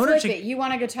 So in order Flip to it. You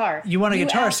want a guitar. You want a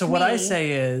guitar, ask so what I me-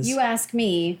 say is you ask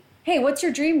me, hey, what's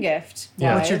your dream gift?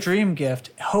 Yeah. what's your wife? dream gift?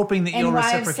 Hoping that And you'll wife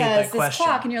reciprocate says that this question.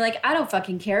 clock, and you're like, I don't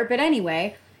fucking care. But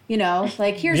anyway,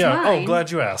 like here's Yeah. mine. Oh,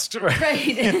 glad you asked. Right.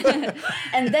 Right.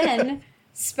 And then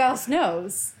spouse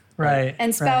knows. Right.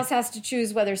 And spouse has to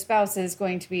choose whether spouse is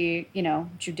going to be,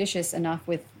 judicious enough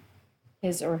with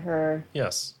his or her.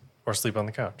 Yes. Or sleep on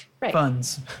the couch. Right.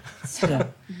 funds. Yeah.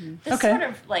 This Okay. sort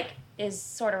of is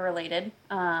sort of related,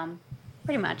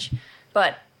 pretty much.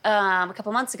 But a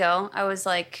couple months ago, I was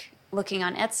looking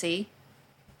on Etsy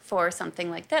for something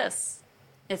like this.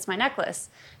 It's my necklace,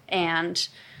 and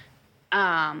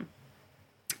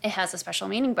it has a special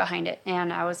meaning behind it.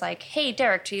 And I was like, "Hey,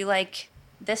 Derek, do you like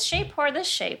this shape or this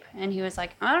shape?" And he was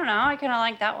like, "I don't know. I kind of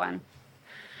like that one."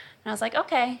 And I was like,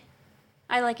 "Okay,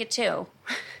 I like it too."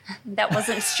 That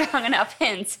wasn't strong enough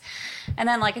hints. And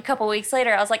then a couple weeks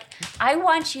later, I was like, I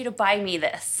want you to buy me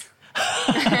this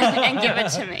and give it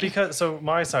to me. Because so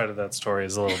my side of that story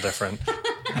is a little different.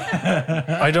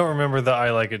 I don't remember the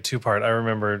I like it too part. I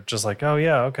remember just like, oh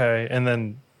yeah, okay, and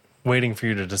then waiting for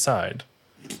you to decide.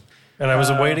 And I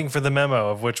was waiting for the memo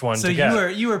of which one So to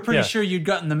get. you were pretty Yeah. sure you'd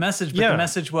gotten the message, but Yeah. the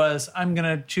message was, I'm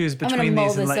gonna choose gonna between mull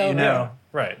these and this let you over. know.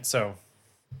 Right. So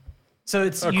So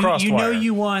it's A you crossed know wire.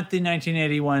 you want the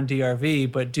 1981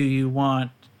 DRV, but do you want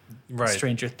right.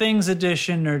 Stranger Things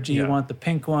edition or do you Yeah. want the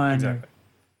pink one? Exactly.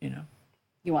 You know,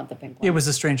 You want the pink one. it was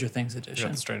a Stranger Things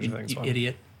edition. the Stranger you, Things you one.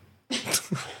 idiot.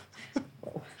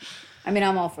 I mean,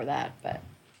 I'm all for that, but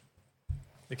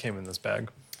It came in this bag.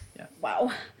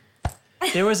 wow.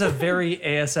 There was a very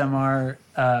ASMR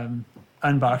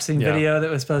unboxing Yeah. video that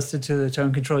was posted to the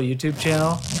Tone Control YouTube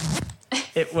channel.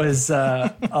 It was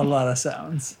a lot of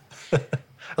sounds.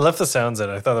 I left the sounds in.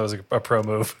 I thought that was a pro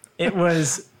move. It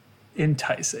was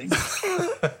enticing,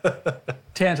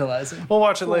 tantalizing. We'll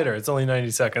watch it later. It's only 90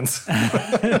 seconds.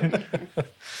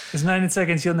 It's 90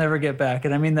 seconds you'll never get back,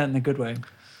 and I mean that in a good way.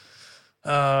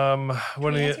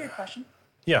 What do Answer you? your question.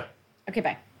 Yeah. Okay,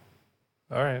 bye.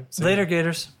 All right. So- Later,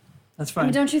 Gators. That's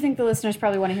fine. Don't you think the listeners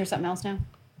probably want to hear something else now?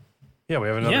 Yeah, we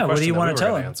have another Yeah, question. what do you that want we to were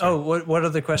tell gonna him? answer. Oh, what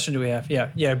other question do we have?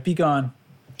 Yeah, be gone.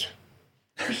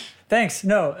 Thanks.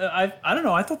 No, I don't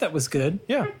know. I thought that was good.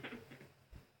 Yeah.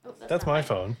 That's my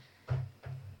phone.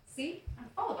 See, I'm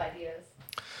full of ideas.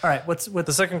 All right, what's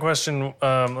The second question,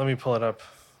 let me pull it up.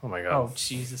 Oh my God. Oh,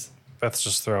 Jesus. Beth's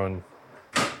just throwing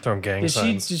gang Did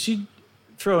signs. she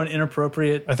throw an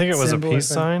inappropriate I think it was a symbol or peace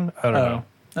something? sign. I don't Oh, know.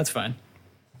 that's fine.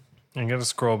 I'm going to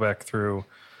scroll back through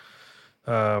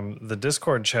the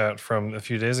Discord chat from a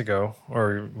few days ago.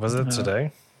 Or was it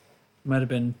today? Might have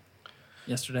been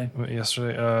yesterday.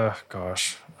 Yesterday?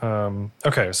 Gosh.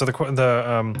 Okay, so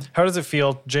how does it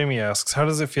feel? Jamie asks, how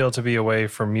does it feel to be away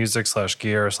from music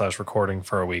 /gear /recording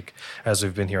for a week as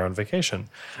we've been here on vacation?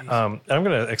 I'm going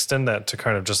to extend that to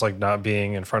kind of just like not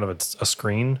being in front of a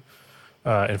screen,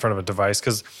 in front of a device.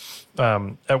 Because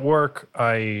at work,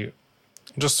 I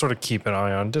just sort of keep an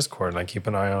eye on Discord and I keep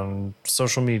an eye on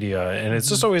social media. And it's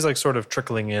just always like sort of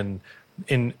trickling in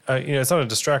it's not a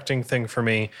distracting thing for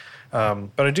me. But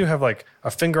I do have like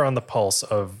a finger on the pulse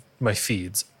of my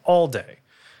feeds all day.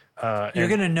 You're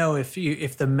gonna know if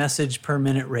the message per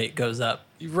minute rate goes up.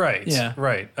 Right. Yeah.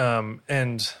 Right.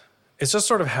 And it's just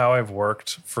sort of how I've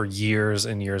worked for years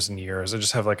and years and years. I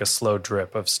just have like a slow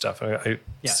drip of stuff. I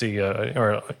see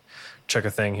or check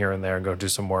a thing here and there and go do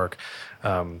some work.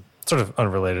 Sort of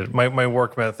unrelated. My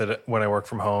work method when I work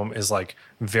from home is like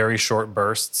very short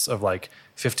bursts of like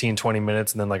 15, 20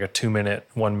 minutes and then like a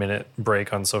 1 minute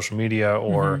break on social media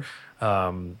or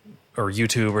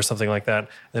YouTube or something like that.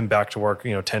 Then back to work,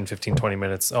 10, 15, 20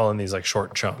 minutes, all in these like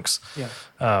short chunks. Yeah.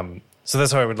 So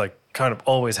that's how I would like kind of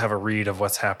always have a read of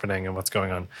what's happening and what's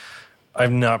going on.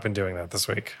 I've not been doing that this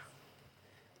week.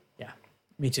 Yeah.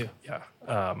 Me too. Yeah.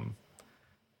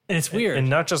 And it's weird. And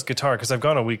not just guitar, because I've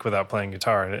gone a week without playing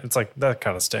guitar, and it's like that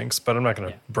kind of stinks. But I'm not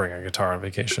going to bring a guitar on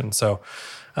vacation. So,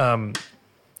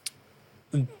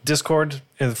 Discord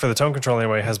for the Tone Control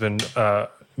anyway has been,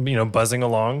 buzzing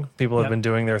along. People have been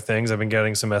doing their things. I've been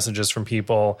getting some messages from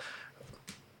people.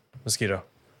 Mosquito.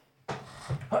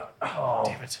 Oh,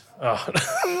 damn it! Oh,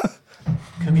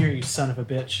 Come here, you son of a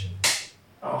bitch.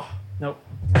 Oh, nope.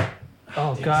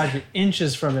 Oh, God, you're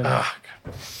inches from it. All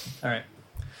right.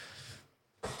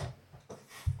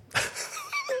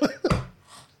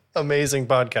 amazing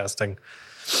podcasting.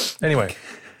 Anyway,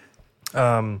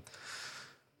 where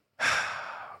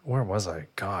was I?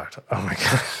 God, oh my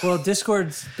God. Well,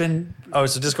 Discord's been Oh,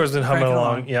 so Discord's been humming Cranking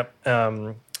along. along. Yep.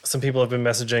 Some people have been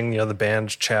messaging, the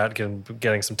band chat,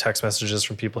 getting some text messages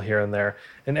from people here and there.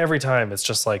 And every time it's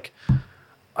just like,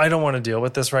 I don't want to deal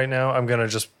with this right now. I'm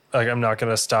not going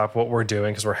to stop what we're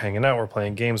doing because we're hanging out, we're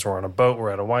playing games, we're on a boat,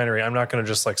 we're at a winery. I'm not going to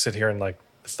just like sit here and like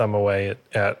thumb away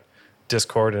at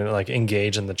Discord and like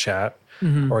engage in the chat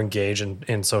or engage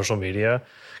in social media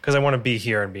because I want to be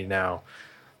here and be now,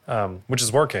 which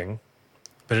is working.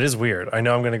 But it is weird. I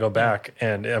know I'm going to go back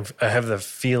and I have the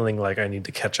feeling like I need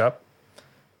to catch up,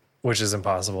 which is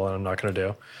impossible and I'm not going to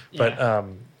do. But do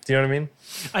you know what I mean?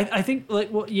 I think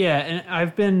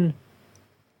and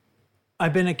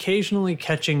I've been occasionally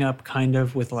catching up kind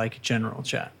of with like general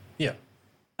chat. Yeah.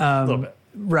 A little bit.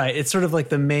 Right. It's sort of like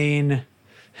the main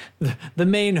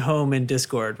home in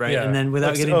Discord, right? Yeah. And then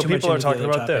without getting too much people into are talking the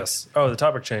other about topics. this. Oh, the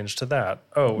topic changed to that.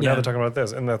 Oh, now Yeah. they're talking about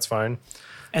this, and that's fine.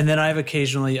 And then I've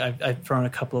thrown a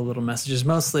couple of little messages,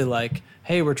 mostly like,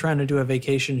 hey, we're trying to do a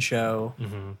vacation show.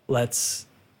 Let's,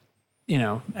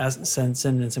 send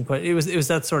in some questions. It was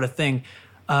that sort of thing.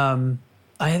 I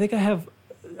think I have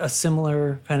a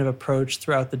similar kind of approach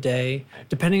throughout the day.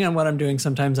 Depending on what I'm doing,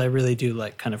 sometimes I really do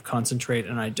like kind of concentrate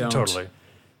and I don't. Totally.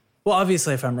 Well,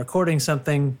 obviously, if I'm recording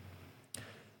something,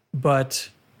 but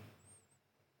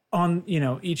on,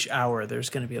 each hour, there's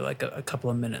going to be like a couple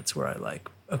of minutes where I like,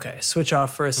 okay, switch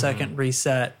off for a second,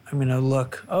 reset. I'm going to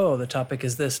look, oh, the topic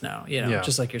is this now,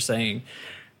 just like you're saying.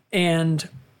 And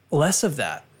less of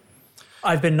that.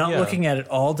 I've been not looking at it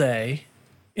all day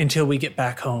until we get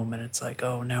back home, and it's like,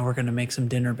 oh, now we're going to make some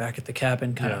dinner back at the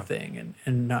cabin kind of thing,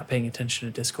 and not paying attention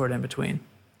to Discord in between.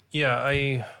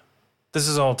 Yeah, this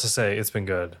is all to say it's been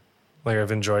good. Like,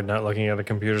 I've enjoyed not looking at a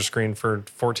computer screen for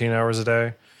 14 hours a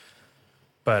day.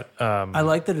 But I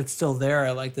like that it's still there.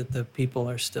 I like that the people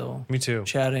are still me too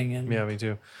chatting and me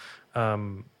too.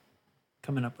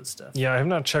 Coming up with stuff. Yeah, I have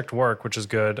not checked work, which is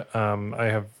good. I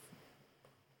have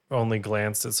only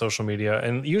glanced at social media,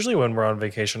 and usually when we're on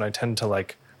vacation, I tend to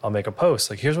I'll make a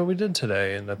post like, here's what we did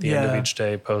today, and at the end of each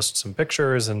day, post some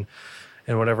pictures and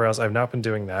whatever else. I've not been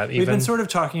doing that. We've been sort of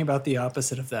talking about the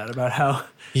opposite of that, about how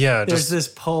there's this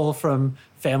pull from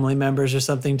family members or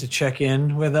something to check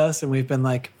in with us, and we've been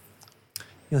like,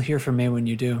 you'll hear from me when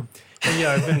you do.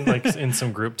 Yeah, I've been in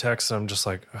some group texts, and I'm just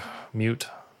like, mute.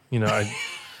 I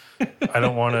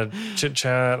don't want to chit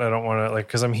chat. I don't want to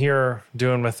because I'm here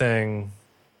doing my thing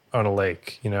on a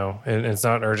lake, and it's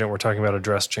not urgent. We're talking about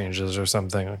address changes or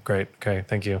something. Great. Okay.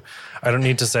 Thank you. I don't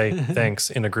need to say thanks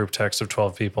in a group text of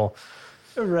 12 people.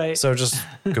 Right. So just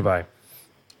goodbye.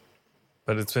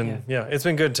 But it's been, it's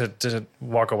been good to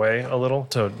walk away a little,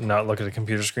 to not look at a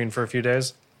computer screen for a few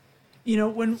days.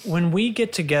 When we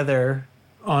get together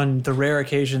on the rare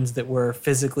occasions that we're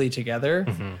physically together,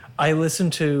 I listen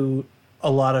to a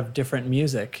lot of different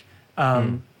music.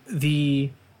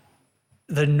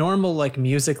 The normal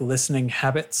music listening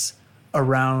habits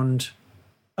around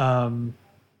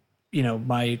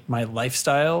my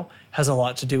lifestyle has a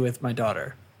lot to do with my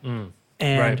daughter.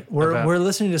 And we're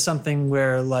listening to something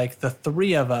where the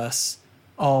three of us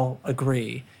all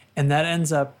agree, and that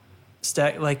ends up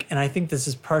and I think this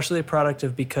is partially a product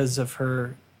of because of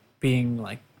her being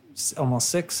almost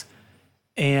 6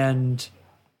 and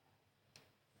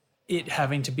it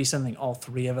having to be something all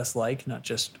three of us like, not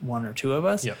just one or two of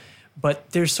us. Yep. But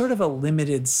there's sort of a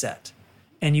limited set,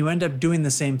 and you end up doing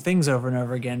the same things over and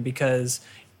over again because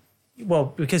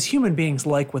human beings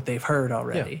like what they've heard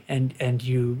already, and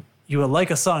you will like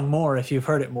a song more if you've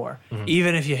heard it more,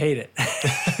 even if you hate it.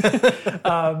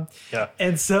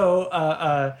 And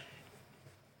so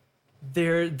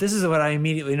this is what I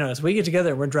immediately noticed. We get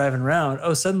together, we're driving around.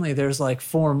 Oh, suddenly there's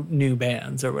 4 new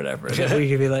bands or whatever that we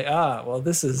could be like,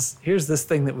 here's this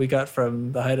thing that we got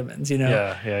from the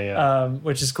Heidemans,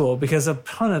 which is cool because a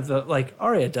ton of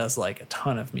Aria does a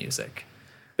ton of music.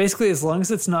 Basically, as long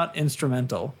as it's not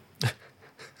instrumental,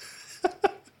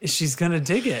 she's gonna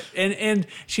dig it, and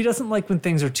she doesn't like when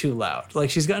things are too loud.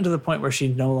 She's gotten to the point where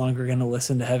she's no longer gonna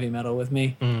listen to heavy metal with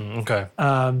me. Okay.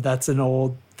 That's an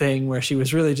old thing where she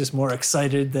was really just more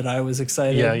excited that I was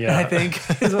excited. Yeah. I think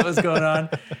is what was going on.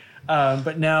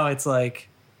 But now it's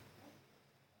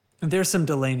there's some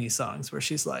Delaney songs where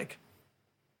she's like,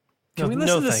 "Can we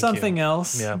listen to something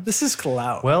else? Yeah. This is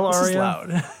loud. Well, this Aria, is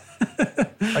loud."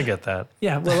 I get that.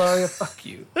 Yeah. Well, Aria, fuck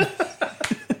you.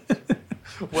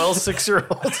 Well,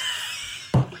 6-year-old.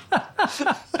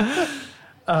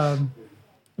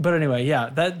 But anyway,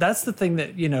 that's the thing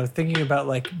that, thinking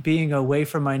about being away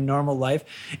from my normal life,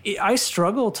 I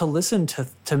struggle to listen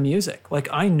to music.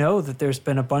 I know that there's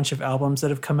been a bunch of albums that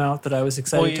have come out that I was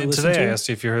excited to listen to. Today I asked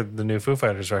you if you heard the new Foo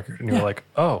Fighters record, and you were like,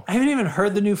 oh. I haven't even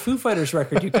heard the new Foo Fighters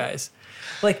record, you guys.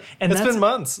 And it's been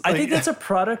months. I think that's a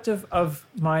product of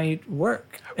my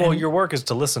work. Well, your work is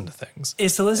to listen to things.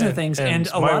 Is to listen to things. And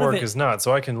a lot my work of it is not,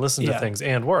 so I can listen to things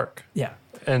and work. Yeah.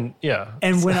 And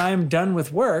And when I'm done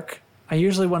with work, I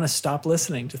usually want to stop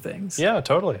listening to things. Yeah,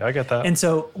 totally. I get that. And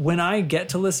so when I get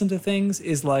to listen to things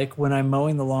is when I'm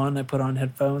mowing the lawn, I put on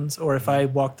headphones, or if I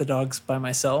walk the dogs by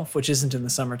myself, which isn't in the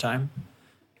summertime.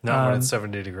 Not when it's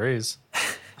 70 degrees.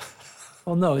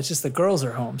 Well, no, it's just the girls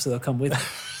are home, so they'll come with me.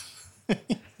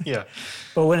 Yeah.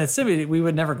 But when it's 70, we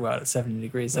would never go out at 70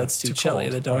 degrees. That's too chilly.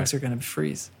 cold. The dogs are going to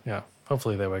freeze. Yeah.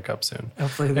 Hopefully they wake up soon.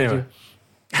 Hopefully they do.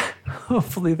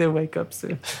 Hopefully they wake up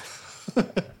soon.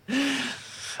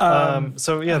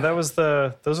 So yeah, those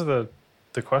are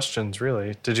the questions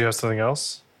really. Did you have something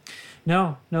else?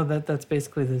 No, that's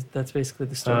basically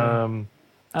the story.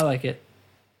 I like it.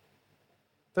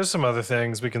 There's some other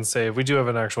things we can save. We do have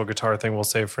an actual guitar thing we'll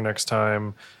save for next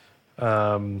time.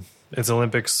 It's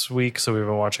Olympics week, so we've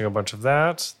been watching a bunch of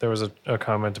that. There was a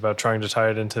comment about trying to tie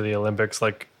it into the Olympics,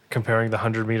 like comparing the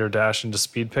 100-meter dash into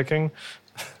speed picking.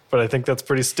 But I think that's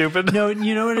pretty stupid. No,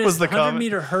 you know what it is? The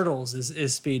 100-meter hurdles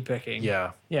is speed picking.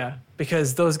 Yeah. Yeah,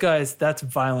 because those guys, that's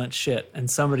violent shit,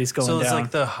 and somebody's going down. So it's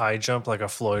like the high jump, like a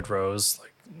Floyd Rose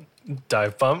like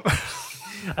dive bump.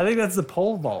 I think that's the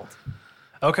pole vault.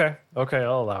 Okay,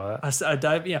 I'll allow that. A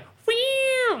dive, yeah.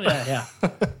 Yeah.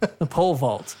 The pole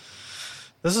vault.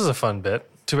 This is a fun bit.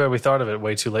 Too bad we thought of it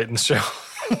way too late in the show.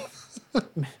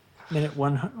 Minute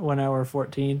 1 hour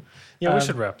 14. Yeah, we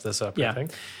should wrap this up, I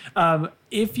think.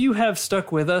 If you have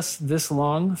stuck with us this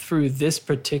long through this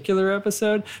particular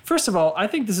episode, first of all, I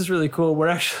think this is really cool. We're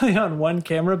actually on one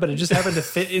camera, but it just happened to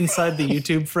fit inside the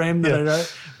YouTube frame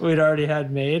that we'd already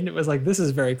had made. It was like, this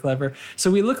is very clever. So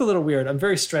we look a little weird. I'm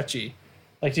very stretchy.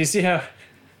 Like, do you see how...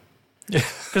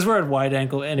 Because we're at wide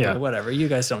angle anyway, whatever. You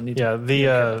guys don't need to... Yeah,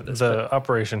 the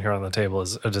operation here on the table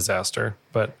is a disaster,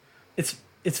 but...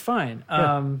 It's fine.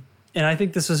 And I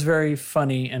think this was very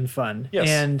funny and fun. Yes.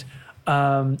 And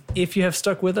if you have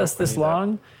stuck with us this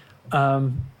long,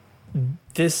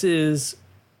 this is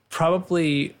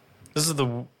probably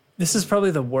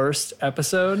the worst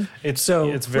episode. It's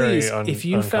please, very if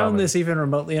you found this even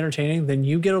remotely entertaining, then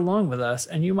you get along with us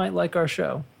and you might like our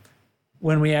show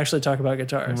when we actually talk about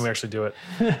guitars. When we actually do it.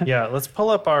 Yeah, let's pull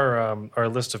up our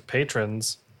list of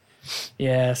patrons.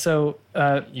 Yeah, so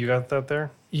you got that there?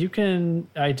 You can.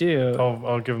 I do.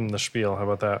 I'll give them the spiel. How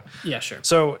about that? Yeah, sure.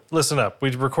 So listen up.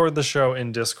 We record the show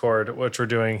in Discord, which we're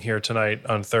doing here tonight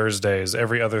on Thursdays.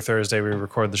 Every other Thursday, we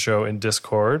record the show in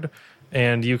Discord,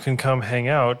 and you can come hang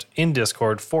out in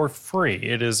Discord for free.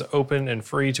 It is open and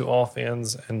free to all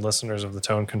fans and listeners of the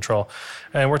Tone Control.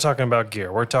 And we're talking about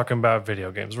gear. We're talking about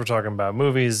video games. We're talking about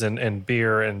movies and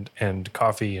beer and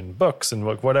coffee and books and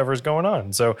whatever's going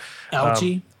on. So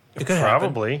algae. It could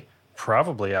happen.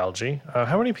 Probably algae.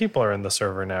 How many people are in the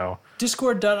server now?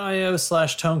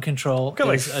 Discord.io/tone control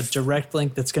is a direct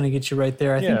link that's going to get you right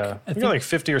there. I think we got like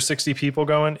 50 or 60 people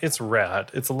going. It's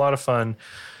rad. It's a lot of fun.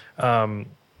 And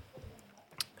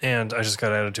I just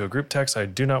got added to a group text I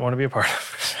do not want to be a part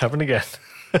of. Happen again.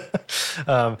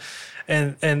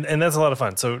 And that's a lot of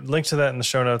fun. So link to that in the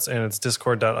show notes, and it's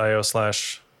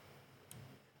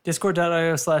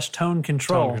discord.io/tone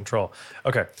control. Tone control.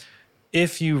 Okay.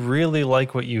 If you really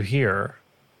like what you hear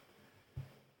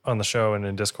on the show and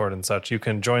in Discord and such, you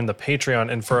can join the Patreon.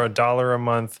 And for $1 a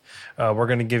month, we're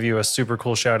going to give you a super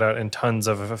cool shout out and tons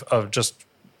of just,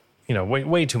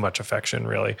 way too much affection,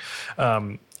 really.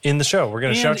 In the show, we're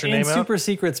going to shout your name out. Super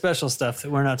secret special stuff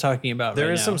that we're not talking about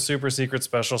There is some super secret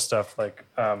special stuff, like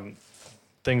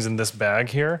things in this bag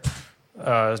here.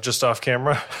 Just off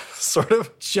camera, sort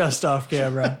of. Just off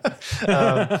camera.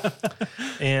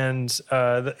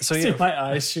 See my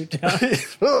eyes shoot down.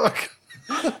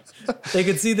 They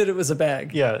could see that it was a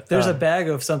bag. Yeah. There's a bag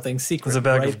of something secret. There's a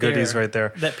bag of goodies right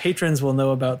there. That patrons will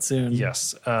know about soon.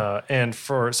 Yes. And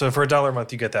for $1 a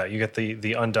month, you get that. You get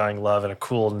the Undying Love and a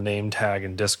cool name tag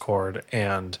in Discord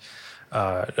and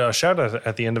a shout out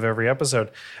at the end of every episode.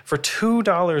 For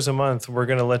 $2 a month, we're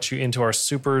going to let you into our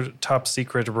super top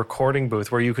secret recording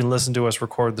booth where you can listen to us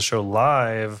record the show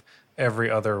live every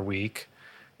other week.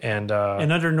 And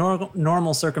under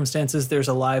normal circumstances, there's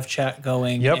a live chat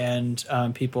going, Yep.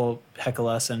 and people heckle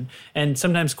us, and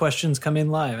sometimes questions come in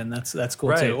live, and that's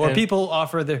cool Right, too. Or and- people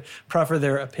proffer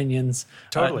their opinions,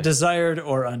 Totally. desired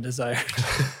or undesired.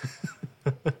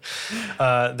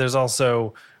 there's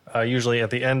also usually at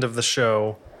the end of the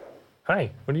show. Hi,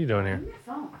 what are you doing here?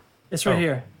 It's right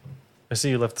here. I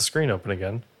see you left the screen open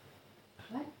again.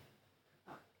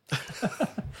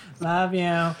 Love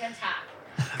you.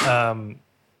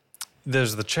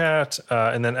 There's the chat,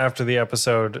 and then after the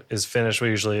episode is finished, we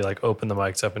usually open the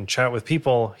mics up and chat with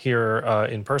people here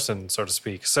in person, so to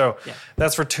speak. So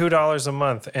that's for $2 a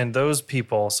month, and those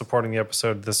people supporting the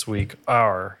episode this week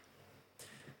are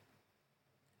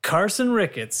Carson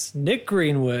Ricketts, Nick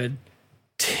Greenwood,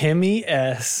 Timmy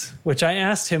S., which I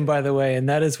asked him, by the way, and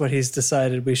that is what he's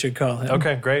decided we should call him.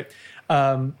 okay, great.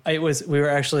 We were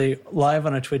actually live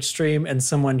on a Twitch stream, and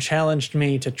someone challenged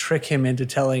me to trick him into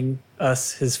telling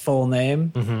us his full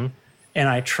name. Mm-hmm. And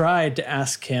I tried to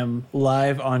ask him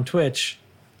live on Twitch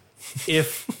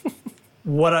if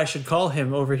what I should call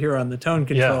him over here on the Tone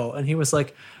Control. Yeah. And he was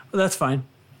like, oh, that's fine.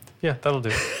 Yeah, that'll do.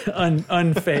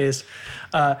 Unfazed.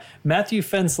 Matthew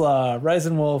Fenslaw,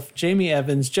 Ryzen Wolf, Jamie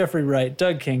Evans, Jeffrey Wright,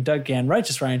 Doug King, Doug Gann,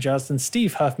 Righteous Ryan Johnston,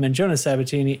 Steve Huffman, Jonas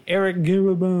Sabatini, Eric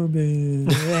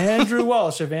Girabobi, Andrew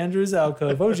Walsh of Andrew's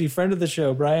Alcove, OG friend of the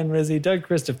show, Brian Rizzi, Doug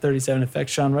Christ of 37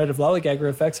 Effects, Sean Wright of Lollygagger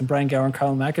Effects, and Brian Gower and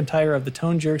Carl McIntyre of the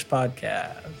Tone Jerks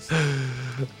podcast.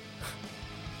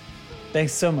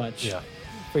 Thanks so much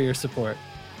for your support.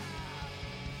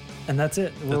 And that's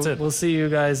it. We'll see you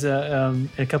guys in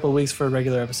a couple of weeks for a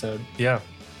regular episode. Yeah.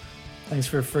 Thanks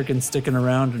for freaking sticking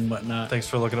around and whatnot. Thanks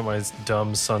for looking at my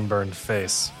dumb sunburned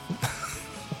face.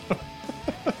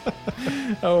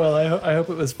 Oh, well, I hope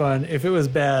it was fun. If it was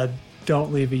bad,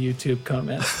 don't leave a YouTube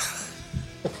comment.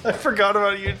 I forgot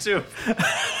about YouTube.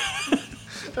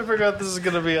 I forgot this is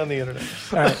going to be on the internet.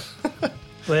 All right.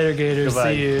 Later, Gators.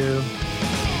 Goodbye. See you.